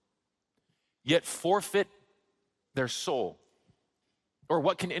 yet forfeit their soul? Or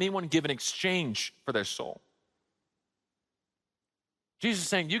what can anyone give in exchange for their soul? Jesus is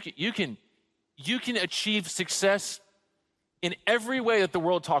saying you can achieve success in every way that the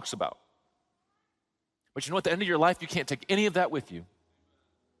world talks about. But you know, at the end of your life, you can't take any of that with you.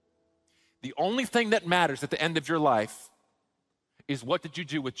 The only thing that matters at the end of your life is what did you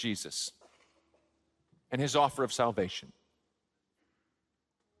do with Jesus and his offer of salvation.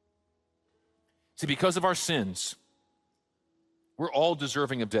 See, because of our sins, we're all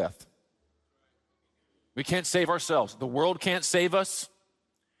deserving of death. We can't save ourselves. The world can't save us.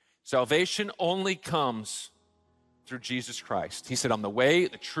 Salvation only comes through Jesus Christ. He said, I'm the way,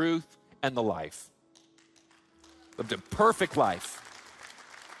 the truth, and the life. Lived a perfect life.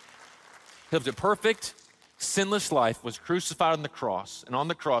 He lived a perfect, sinless life, was crucified on the cross, and on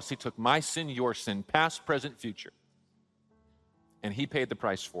the cross he took my sin, your sin, past, present, future, and he paid the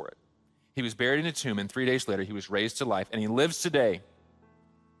price for it. He was buried in a tomb, and 3 days later he was raised to life, and he lives today.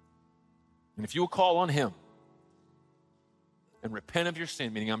 And if you will call on him and repent of your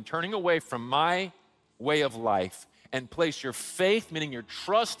sin, meaning I'm turning away from my way of life, and place your faith, meaning your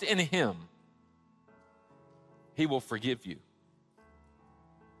trust in him, he will forgive you.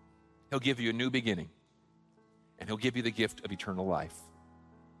 He'll give you a new beginning, and he'll give you the gift of eternal life.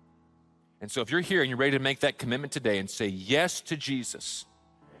 And so if you're here and you're ready to make that commitment today and say yes to Jesus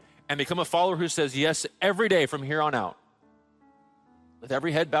and become a follower who says yes every day from here on out, with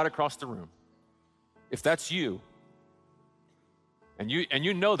every head bowed across the room, if that's you, and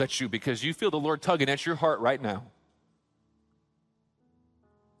you know that's you because you feel the Lord tugging at your heart right now,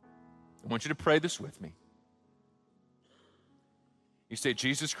 I want you to pray this with me. You say,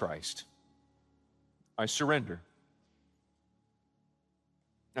 Jesus Christ, I surrender.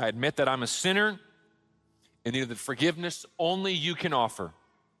 I admit that I'm a sinner in need of the forgiveness only you can offer.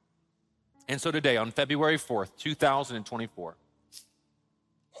 And so today, on February 4th, 2024,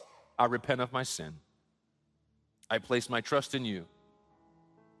 I repent of my sin. I place my trust in you.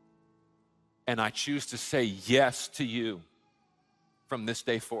 And I choose to say yes to you from this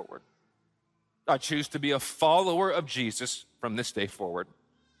day forward. I choose to be a follower of Jesus from this day forward.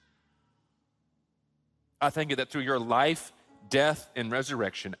 I thank you that through your life, death, and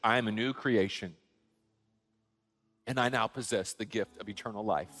resurrection, I am a new creation. And I now possess the gift of eternal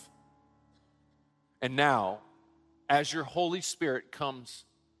life. And now, as your Holy Spirit comes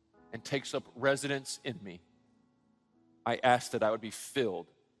and takes up residence in me, I ask that I would be filled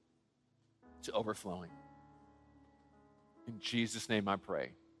to overflowing. In Jesus' name I pray.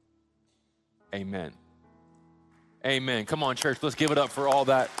 Amen. Amen. Come on, church, let's give it up for all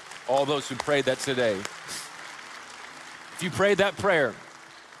those who prayed that today. If you prayed that prayer,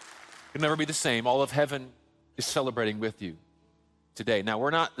 you'll never be the same. All of heaven is celebrating with you today.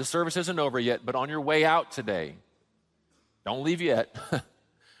 Now, the service isn't over yet, but on your way out today, don't leave yet.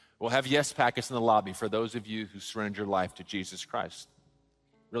 We'll have yes packets in the lobby for those of you who surrendered your life to Jesus Christ.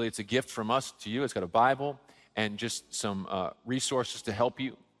 Really, it's a gift from us to you. It's got a Bible and just some resources to help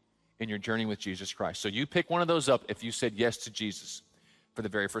you in your journey with Jesus Christ. So you pick one of those up if you said yes to Jesus for the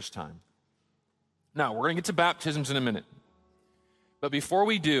very first time. Now, we're going to get to baptisms in a minute. But before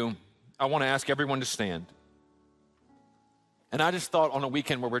we do, I want to ask everyone to stand. And I just thought on a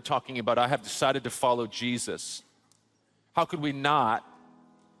weekend where we're talking about I have decided to follow Jesus, how could we not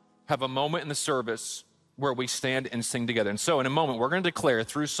have a moment in the service where we stand and sing together? And so in a moment, we're going to declare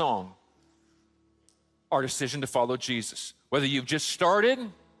through song our decision to follow Jesus. Whether you've just started,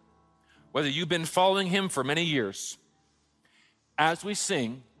 whether you've been following him for many years, as we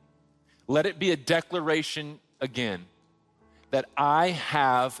sing, let it be a declaration again that I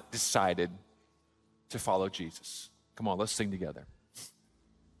have decided to follow Jesus. Come on, let's sing together.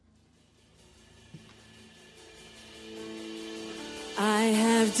 I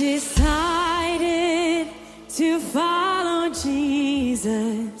have decided to follow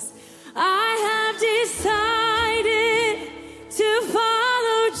Jesus. I have decided to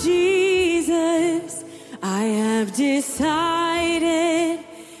follow Jesus. I have decided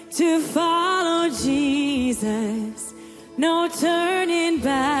to follow Jesus. No turning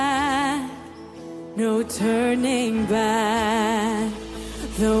back, no turning back.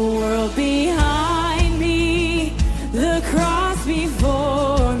 The world behind me, the cross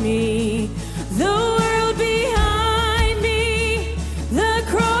before me. The world behind me, the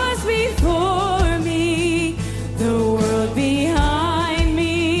cross before me. The world behind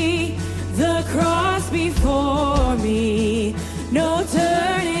me, the cross before me. No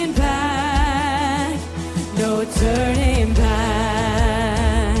turning back, no turning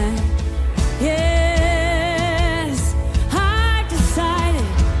back. Yes, I've decided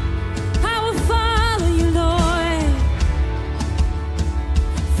I will follow you, Lord.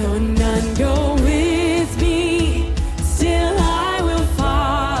 Though none go with me, still I will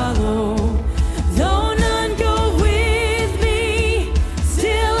follow. Though none go with me,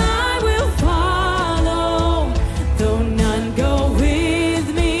 still I will follow. Though none go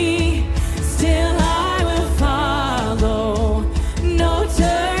with me, still I will follow. No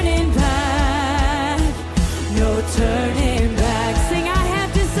turning back, no turning back. Sing, I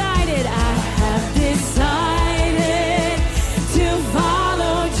have decided to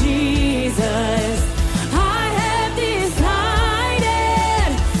follow Jesus. I have decided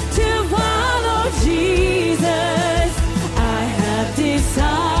to follow Jesus. I have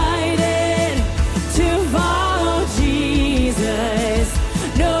decided to follow Jesus.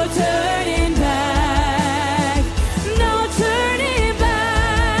 No turning back, no turning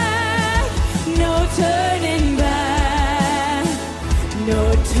back, no turning back,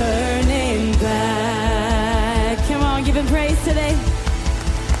 no turning back. Come on, give him praise today.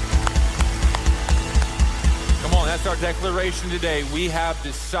 Come on, that's our declaration today. We have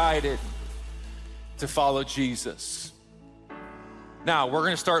decided to follow Jesus. Now, we're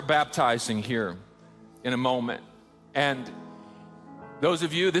going to start baptizing here in a moment. And those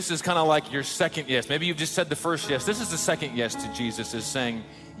of you, this is kind of like your second yes. Maybe you've just said the first yes. This is the second yes to Jesus, is saying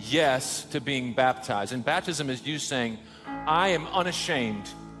yes to being baptized. And baptism is you saying, I am unashamed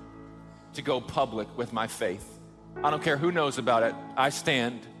to go public with my faith. I don't care who knows about it. I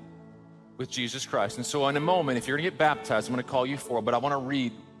stand with Jesus Christ. And so in a moment, if you're going to get baptized, I'm going to call you forward, but I want to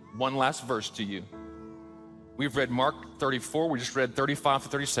read one last verse to you. We've read Mark 34. We just read 35 to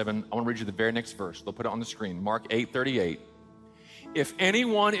 37. I want to read you the very next verse. They'll put it on the screen. Mark 8:38. If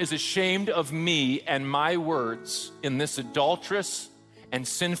anyone is ashamed of me and my words in this adulterous and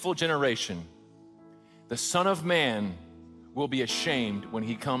sinful generation, the Son of Man will be ashamed when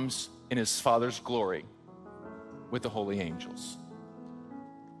he comes in his Father's glory with the holy angels.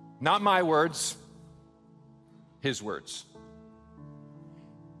 Not my words, his words.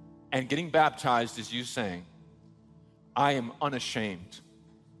 And getting baptized is you saying, I am unashamed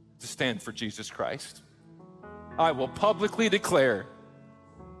to stand for Jesus Christ. I will publicly declare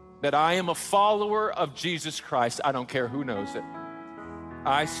that I am a follower of Jesus Christ. I don't care who knows it.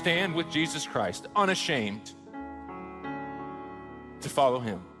 I stand with Jesus Christ, unashamed to follow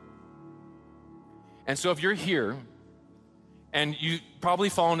him. And so if you're here and you probably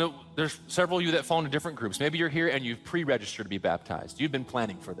fall into, there's several of you that fall into different groups. Maybe you're here and you've pre-registered to be baptized. You've been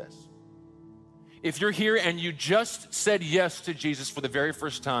planning for this. If you're here and you just said yes to Jesus for the very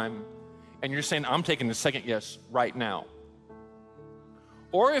first time, and you're saying, I'm taking the second yes right now.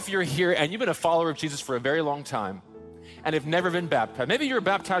 Or if you're here and you've been a follower of Jesus for a very long time and have never been baptized. Maybe you were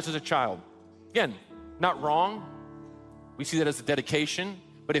baptized as a child. Again, not wrong. We see that as a dedication.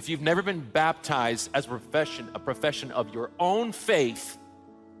 But if you've never been baptized as a profession of your own faith,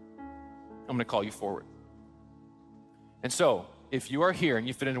 I'm going to call you forward. And so, if you are here and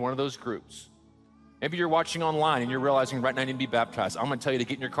you fit into one of those groups, maybe you're watching online and you're realizing right now you need to be baptized. I'm going to tell you to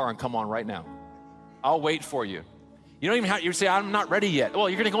get in your car and come on right now. I'll wait for you. You don't even have, you say, I'm not ready yet. Well,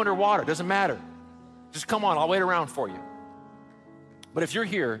 you're going to go underwater. It doesn't matter. Just come on. I'll wait around for you. But if you're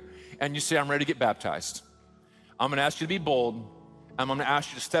here and you say, I'm ready to get baptized, I'm going to ask you to be bold. I'm going to ask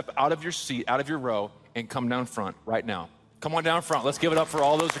you to step out of your seat, out of your row, and come down front right now. Come on down front. Let's give it up for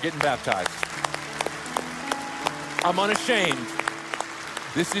all those who are getting baptized. I'm unashamed.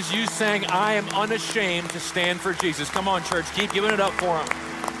 This is you saying, I am unashamed to stand for Jesus. Come on, church. Keep giving it up for him.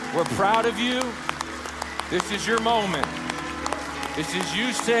 We're proud of you. This is your moment. This is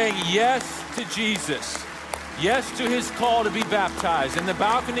you saying yes to Jesus. Yes to his call to be baptized. In the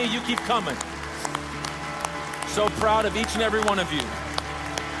balcony, you keep coming. So proud of each and every one of you.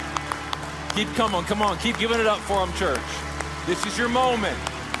 Keep coming. Come on. Keep giving it up for him, church. This is your moment.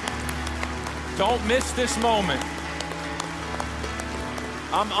 Don't miss this moment.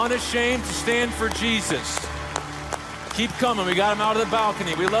 I'm unashamed to stand for Jesus. Keep coming. We got him out of the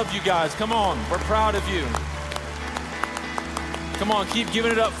balcony. We love you guys. Come on. We're proud of you. Come on. Keep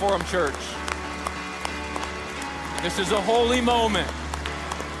giving it up for him, church. This is a holy moment.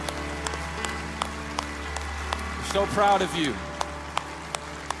 We're so proud of you.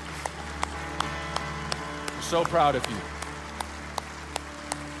 We're so proud of you.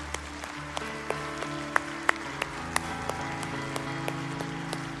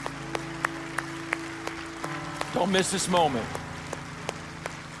 Don't miss this moment.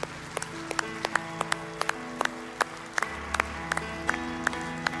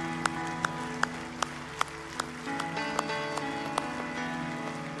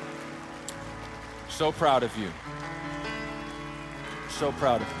 So proud of you. So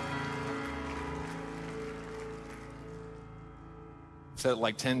proud of you. I've said it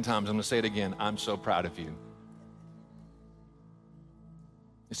like 10 times. I'm going to say it again. I'm so proud of you.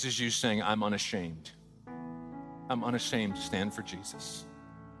 This is you saying, I'm unashamed. I'm unashamed to stand for Jesus.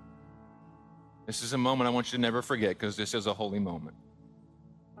 This is a moment I want you to never forget because this is a holy moment.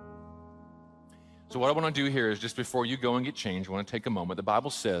 So what I want to do here is just before you go and get changed, I want to take a moment. The Bible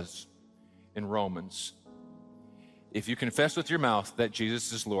says in Romans, if you confess with your mouth that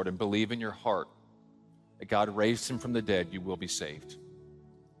Jesus is Lord and believe in your heart that God raised him from the dead, you will be saved.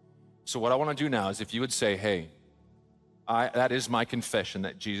 So what I want to do now is if you would say, hey, that is my confession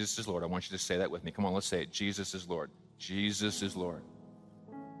that Jesus is Lord. I want you to say that with me. Come on, let's say it. Jesus is Lord. Jesus is Lord.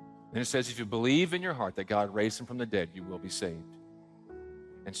 And it says, if you believe in your heart that God raised him from the dead, you will be saved.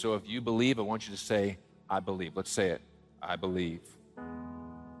 And so if you believe, I want you to say, I believe. Let's say it. I believe.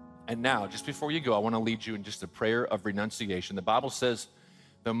 And now, just before you go, I want to lead you in just a prayer of renunciation. The Bible says,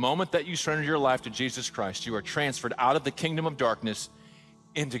 the moment that you surrender your life to Jesus Christ, you are transferred out of the kingdom of darkness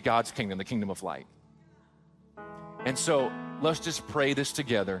into God's kingdom, the kingdom of light. And so let's just pray this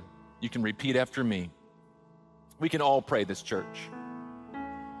together. You can repeat after me. We can all pray this, church.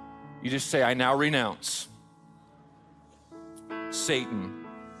 You just say, I now renounce Satan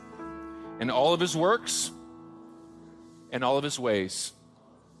and all of his works and all of his ways.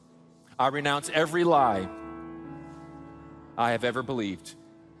 I renounce every lie I have ever believed.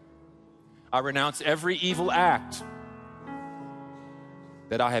 I renounce every evil act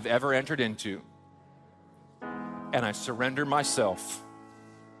that I have ever entered into. And I surrender myself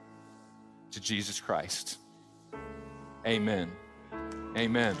to Jesus Christ. Amen.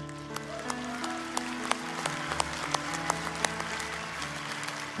 Amen.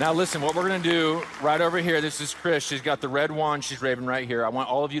 Now listen, what we're going to do right over here, this is Chris. She's got the red wand. She's raving right here. I want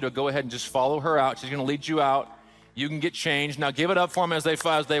all of you to go ahead and just follow her out. She's going to lead you out. You can get changed. Now give it up for them as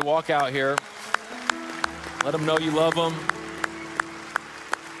they walk out here. Let them know you love them.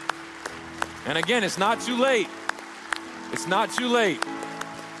 And again, it's not too late. It's not too late.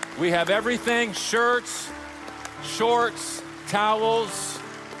 We have everything, shirts, shorts, towels.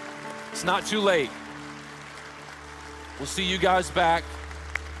 It's not too late. We'll see you guys back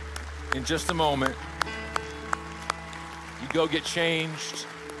in just a moment. You go get changed.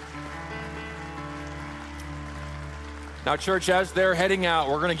 Now, church, as they're heading out,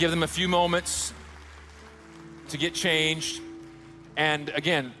 we're going to give them a few moments to get changed. And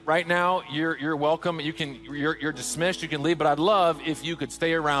again, right now, you're welcome. You're dismissed. You can leave. But I'd love if you could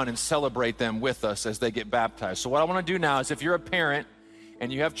stay around and celebrate them with us as they get baptized. So what I want to do now is, if you're a parent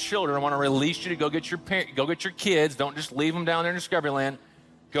and you have children, I want to release you to go get your kids. Don't just leave them down there in Discoveryland.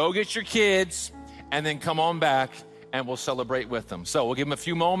 Go get your kids and then come on back and we'll celebrate with them. So we'll give them a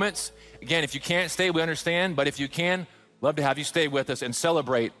few moments. Again, if you can't stay, we understand. But if you can, love to have you stay with us and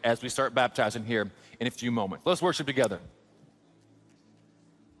celebrate as we start baptizing here in a few moments. Let's worship together.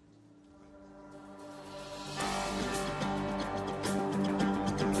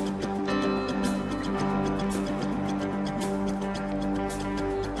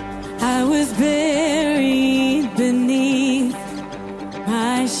 I was buried beneath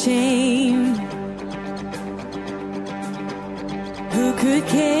my shame. Who could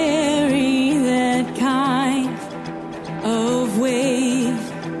carry that kind of weight?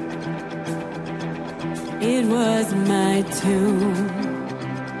 It was my tomb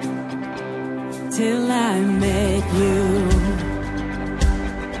till I met you.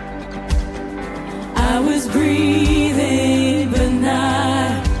 I was breathing but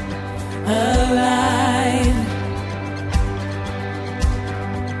not alive.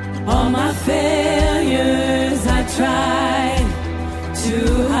 All my failures I tried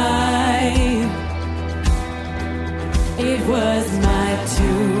to hide. It was my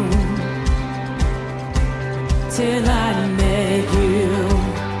tomb till I met you.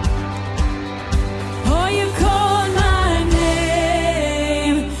 Oh, you called my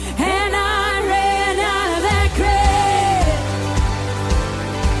name and I ran out of that grave,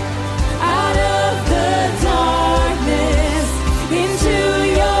 out of the darkness into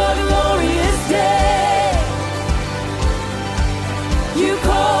your glorious day. You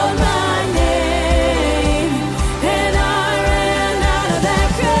called my name and I ran out of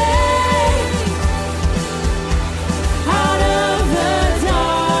that grave, out of the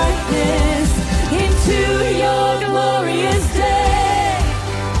darkness into your glorious day.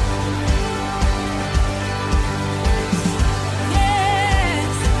 Yes.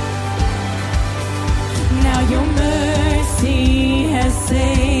 Now your mercy has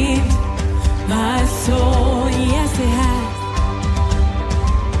saved my soul. Yes, it has.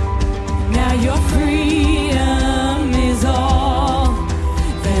 Now your freedom is all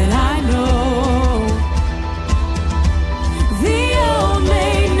that I know. The old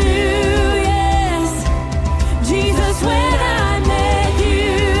made new, yes, Jesus, when I met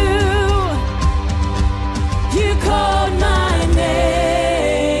you, you called my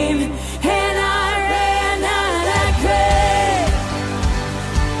name and I ran out of that grave,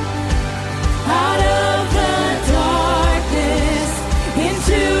 out of the darkness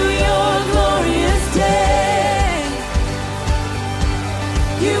into your glorious day.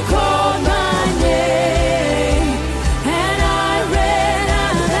 You called my name and I ran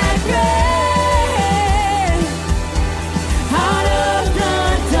out of that grave, out of the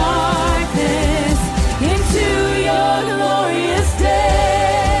darkness into your glorious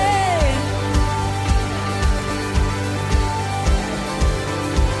day.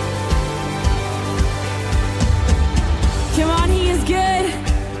 Come on, he is good.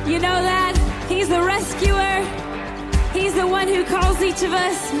 You know that. He's the rescuer. He's the one who calls each of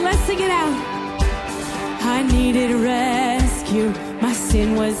us. Let's sing it out. I needed rescue. My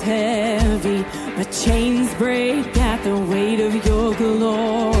sin was heavy, but chains break at the weight of your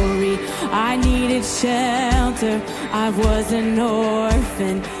glory. I needed shelter. I was an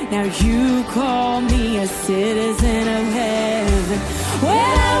orphan. Now you call me a citizen of heaven.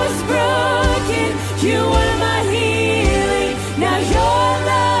 When I was broken, you were my healing. Now your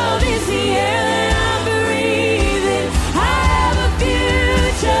love is the air that I'm breathing. I have a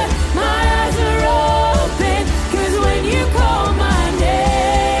future. My eyes are open. 'Cause when you call my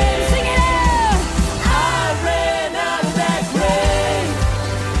name, sing it out. I ran out of that grave,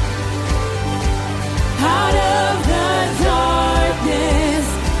 out of the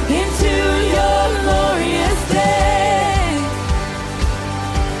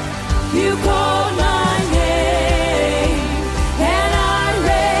You called my name, and I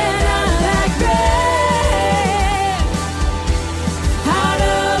ran out like rain, out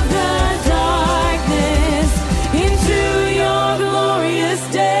of the darkness into your glorious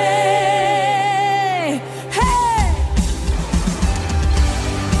day. Hey!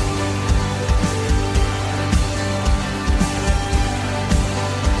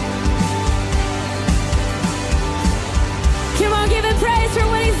 Come on, give him praise for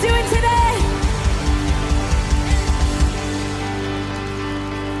what he's doing today.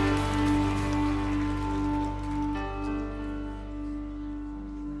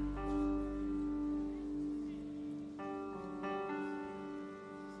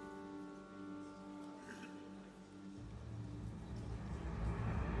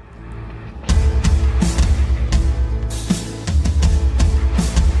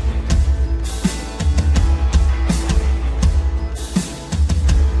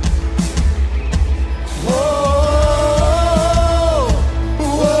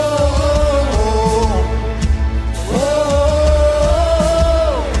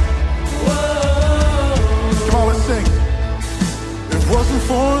 Come on, let's sing. It wasn't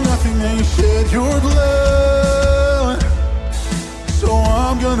for nothing that you shed your blood. So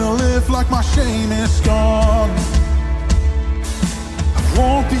I'm gonna live like my shame is gone. I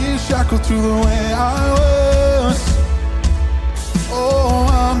won't be shackled to the way I was. Oh,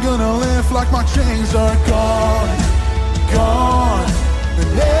 I'm gonna live like my chains are gone, gone.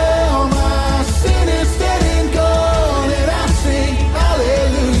 And now my sin is dead and gone, and I sing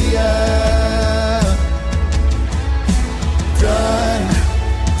hallelujah. Done,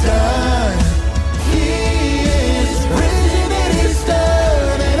 done. He is risen, it is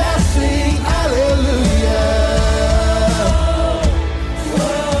done, and I sing hallelujah.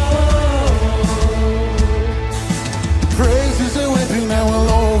 Praise is a weapon that will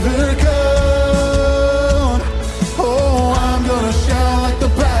overcome. Oh, I'm gonna shout like the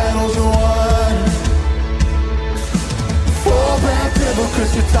battle's won. Fall back, devil,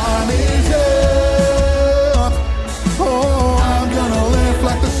 'cause your time is up. Oh, I'm gonna live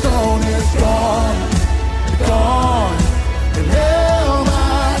like the stone is gone, gone. And now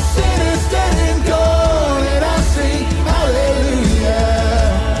my sin is dead and gone, and I sing hallelujah.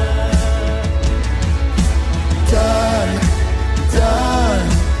 Done, done.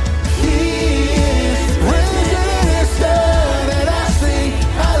 He is risen, it is done, and I sing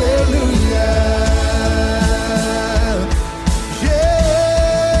hallelujah.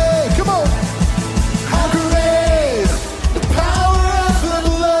 Yeah, come on. How great the power of the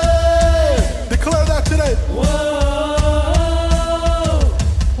blood. Declare that today.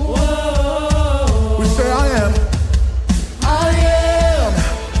 We say I am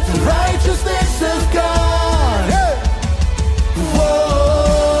the righteousness of God. Hey. Whoa,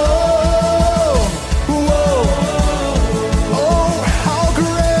 whoa. Oh, how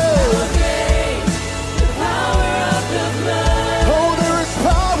great. Oh, there is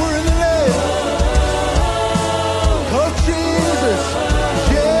power in the name of Jesus.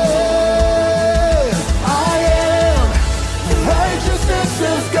 Yeah, I am the righteousness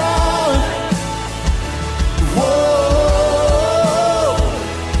of God. Whoa,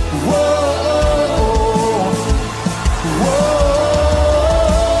 whoa, whoa,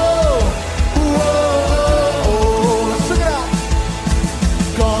 whoa. Let's sing it out.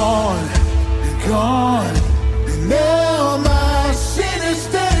 Gone and gone, and now my sin is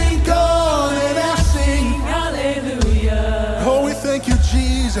dead and gone, and I sing Hallelujah. oh, we thank you,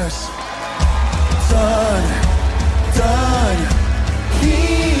 Jesus. Done, done. He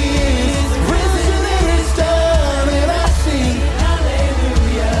is risen, it is done, and I sing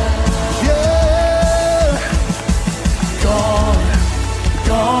Hallelujah. yeah. Gone,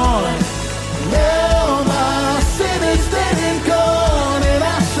 gone. Now my sin is dead and gone, and I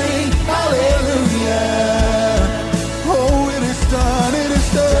sing hallelujah. Oh, it is done, it is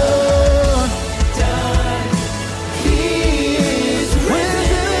done. Done. He is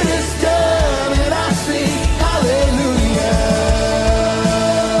risen, it is done, and I sing hallelujah.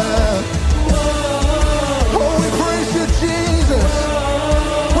 Oh, we praise you, Jesus.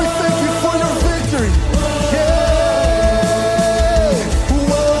 We thank you for your victory. Yeah.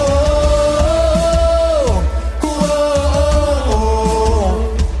 Whoa. Whoa.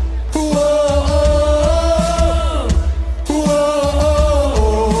 Whoa. Whoa.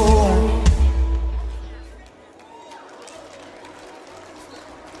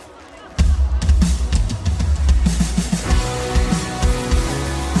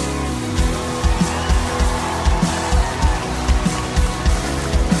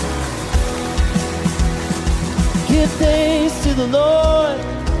 Give thanks to the Lord,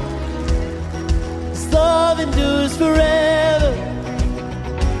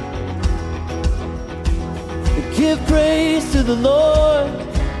 to the Lord.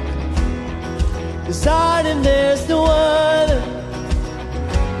 Beside him there's no other.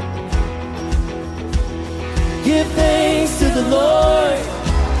 Give thanks to the Lord.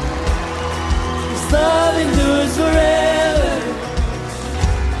 His love endures forever.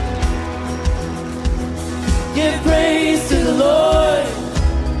 Give praise to the Lord.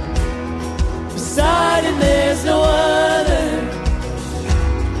 Beside him there's no other.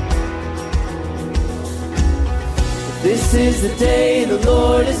 This is the day the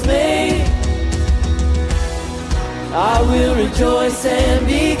Lord has made. I will rejoice and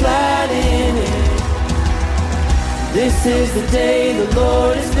be glad in it. This is the day the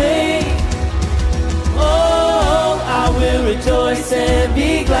Lord has made. Oh, I will rejoice and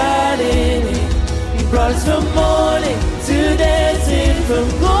be glad in it. He brought us from morning to dancing, from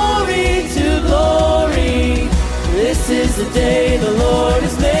glory to glory. This is the day the Lord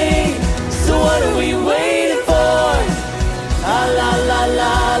has made. So what are we waiting for? La la la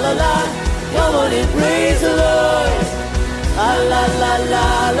la la la. Come on and praise the Lord. La la la la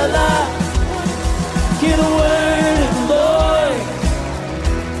la la. Hear the word of the Lord.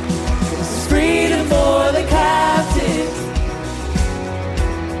 This is freedom for the captives.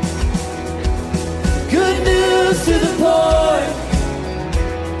 Good news to the poor.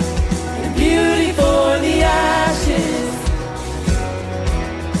 And beauty for the ashes.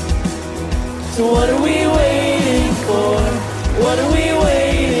 So what are we waiting for? What are we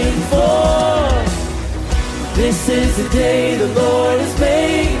waiting for? This is the day the Lord has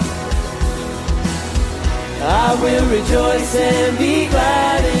made. I will rejoice and be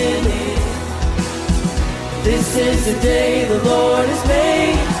glad in it. This is the day the Lord has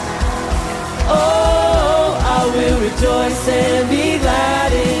made. Oh, I will rejoice and be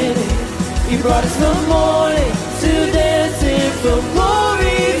glad in it. He brought us from morning to dancing, from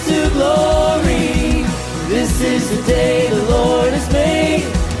glory to glory. This is the day the Lord has made.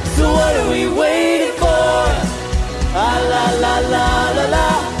 So what are we waiting for? La la la la la la.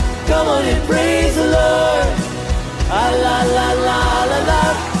 Come on and praise the Lord. La la la la la la.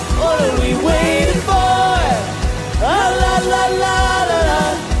 What are we waiting for? La la la la la la.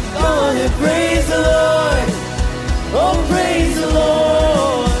 Come on and praise the Lord. Oh, praise the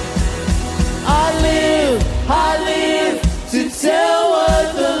Lord. I live to tell what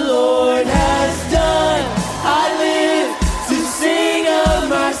the Lord has done. I live to sing of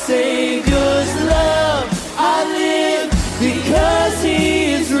my Savior's love. I live because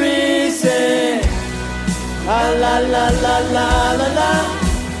He is risen. La la la la la la la.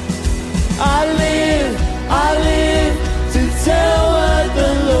 I live to tell what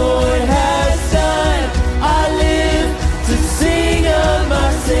the Lord has done. I live to sing of my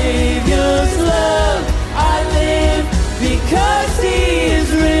Savior's love. I live because He is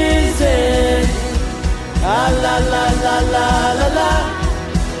risen. La la la la la la la.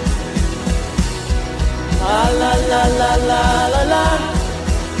 La la la la la la la.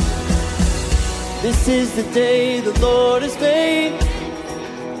 This is the day the Lord has made.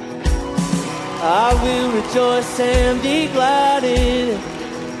 I will rejoice and be glad in it.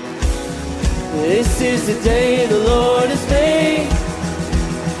 This is the day the Lord has made.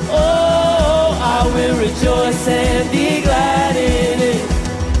 Oh, I will rejoice and be glad in it.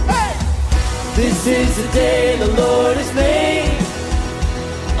 Hey! This is the day the Lord has made.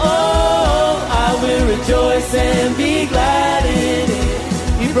 Oh, I will rejoice and be glad in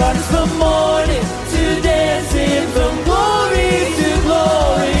it. He brought us from morning to dancing, from glory to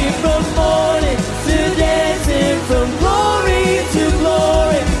glory, from morning to dancing, from glory to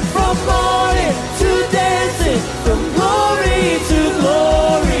glory, from morning to dancing, from glory to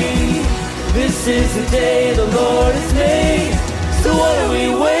glory. This is the day the Lord has made. So what are we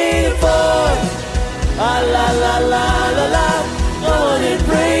waiting for? La la la la la la. Come on and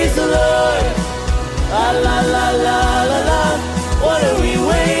praise the Lord. La la la la la la. What are we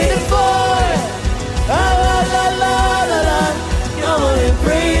waiting for? La la la la la la. Come on and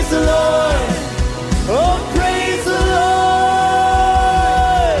praise the Lord. Oh, praise the Lord.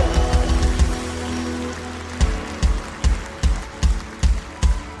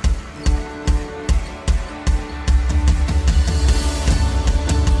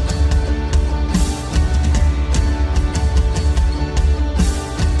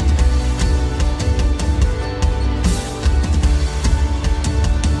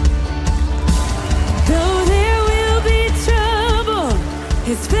 Though there will be trouble,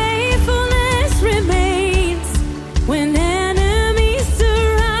 His faithfulness remains. When enemies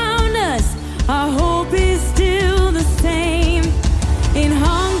surround us, our hope is still the same. In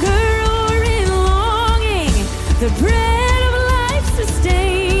hunger or in longing, the bread of life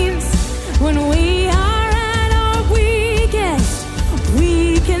sustains. When we are at our weakest,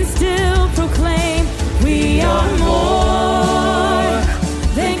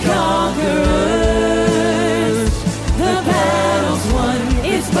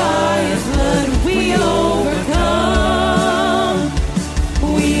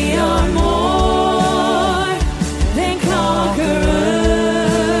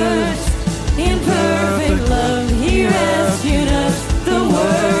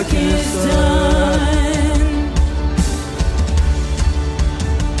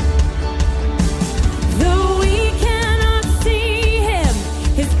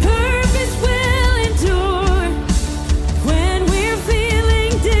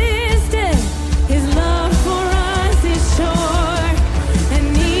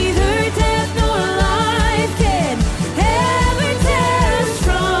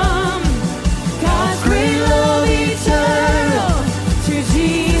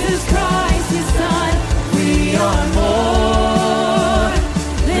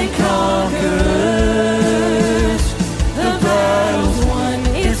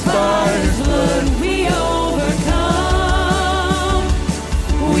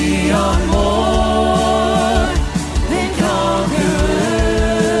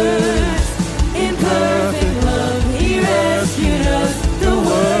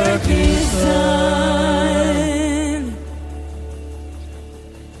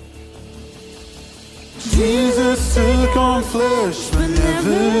 on flesh but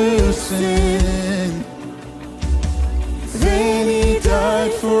never sinned. Then he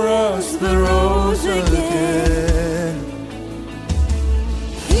died for us but rose again.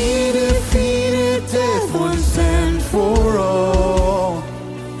 He defeated death once and for all.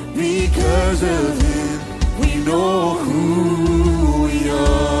 Because of him we know who we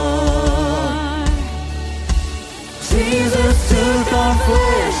are. Jesus took on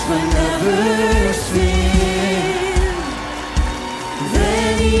flesh but never sinned.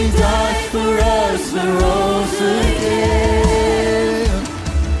 Then he died for us but rose again.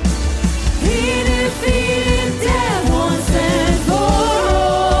 He defeated death once and for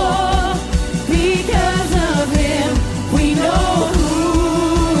all. Because of him we know who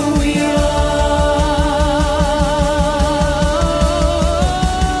we are.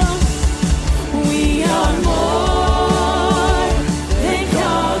 We are more than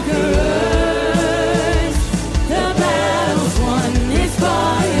conquerors.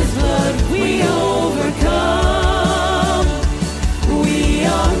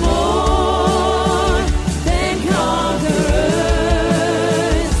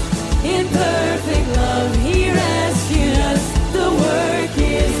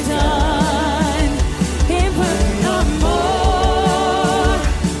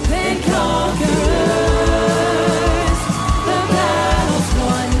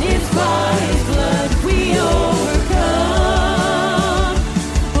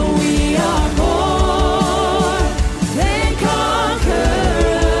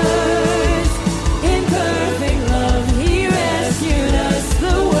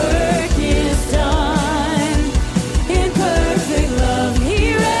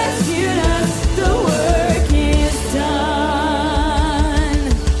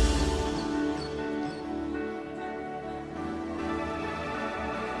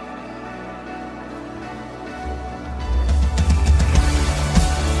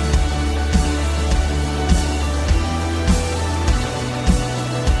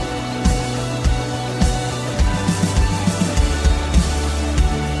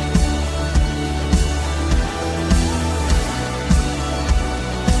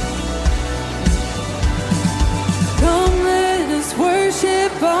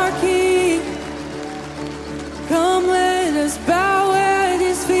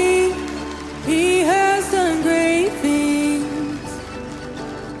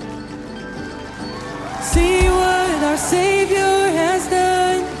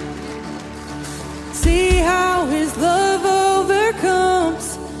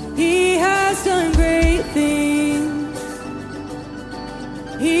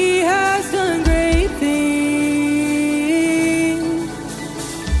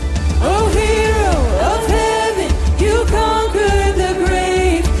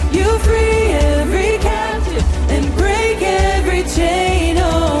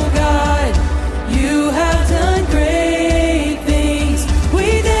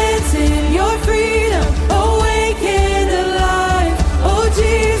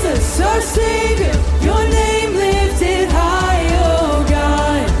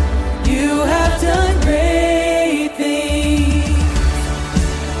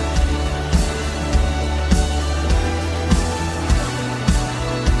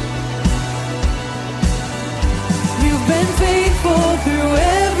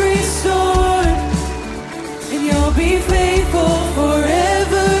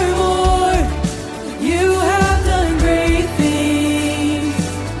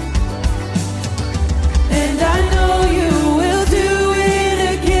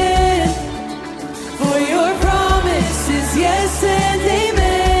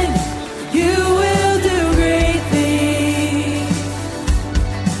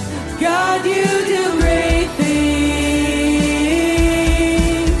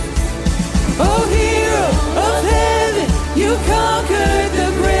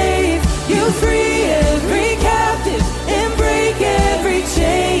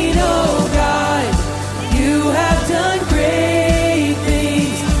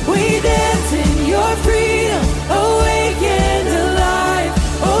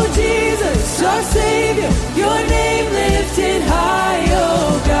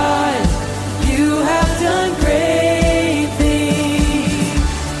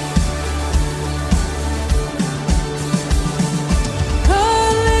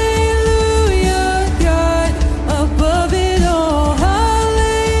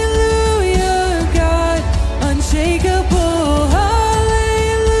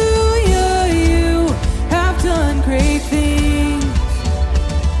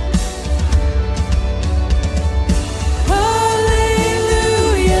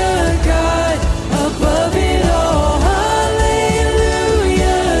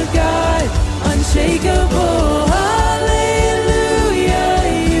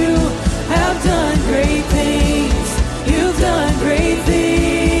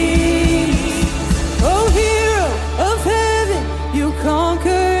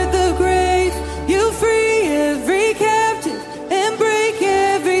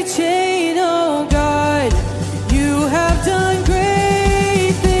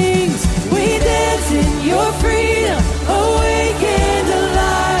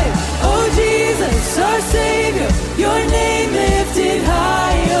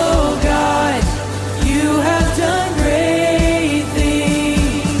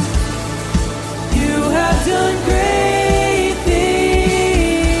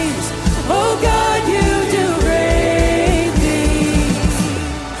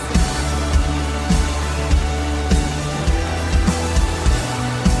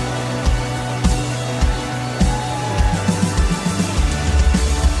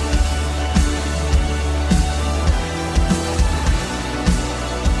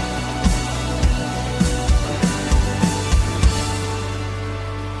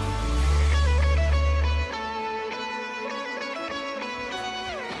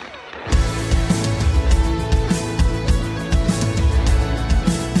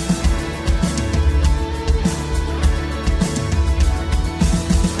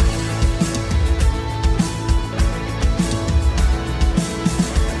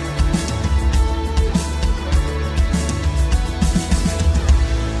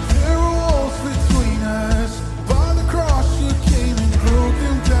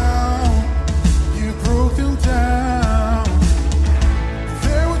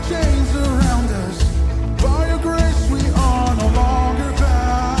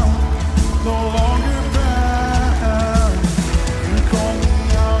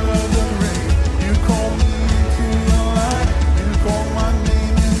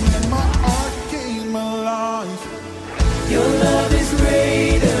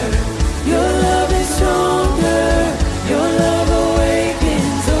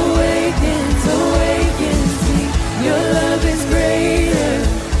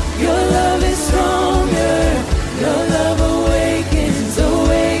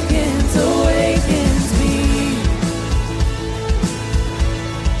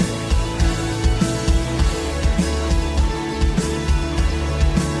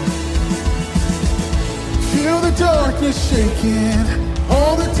 shaking.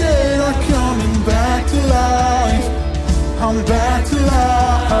 All the dead are coming back to life. I'm back to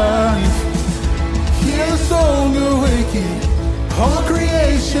life. Hear the song awaken. All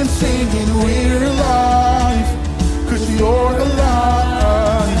creation singing, we're alive. 'Cause you're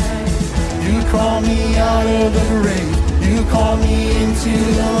alive. You call me out of the grave. You call me into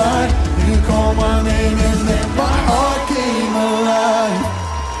the light. You call my name and then my heart came alive.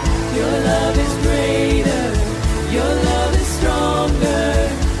 Your love is greater. Your love is stronger.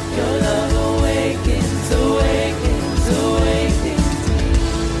 Your love awakens, awakens, awakens.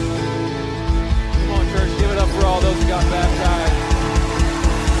 Come on, church, give it up for all those who got baptized.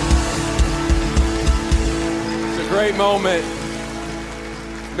 It's a great moment.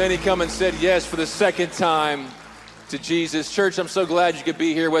 Many come and said yes for the second time to Jesus. Church, I'm so glad you could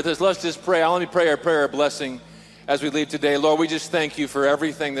be here with us. Let's just pray. Let me pray our prayer of blessing as we leave today. Lord, we just thank you for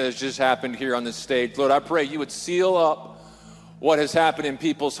everything that has just happened here on this stage. Lord, I pray you would seal up what has happened in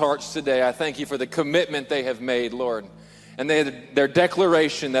people's hearts today. I thank you for the commitment they have made, Lord, and their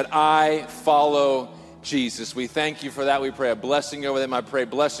declaration that I follow Jesus. We thank you for that. We pray a blessing over them. I pray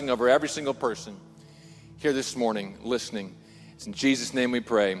blessing over every single person here this morning listening. It's in Jesus' name we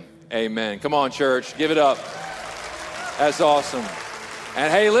pray. Amen. Come on, church. Give it up. That's awesome.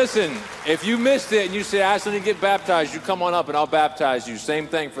 And hey, listen, if you missed it and you say, I still need to get baptized, you come on up and I'll baptize you. Same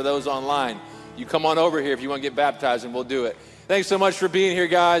thing for those online. You come on over here if you want to get baptized and we'll do it. Thanks so much for being here,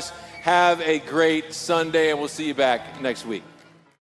 guys. Have a great Sunday and we'll see you back next week.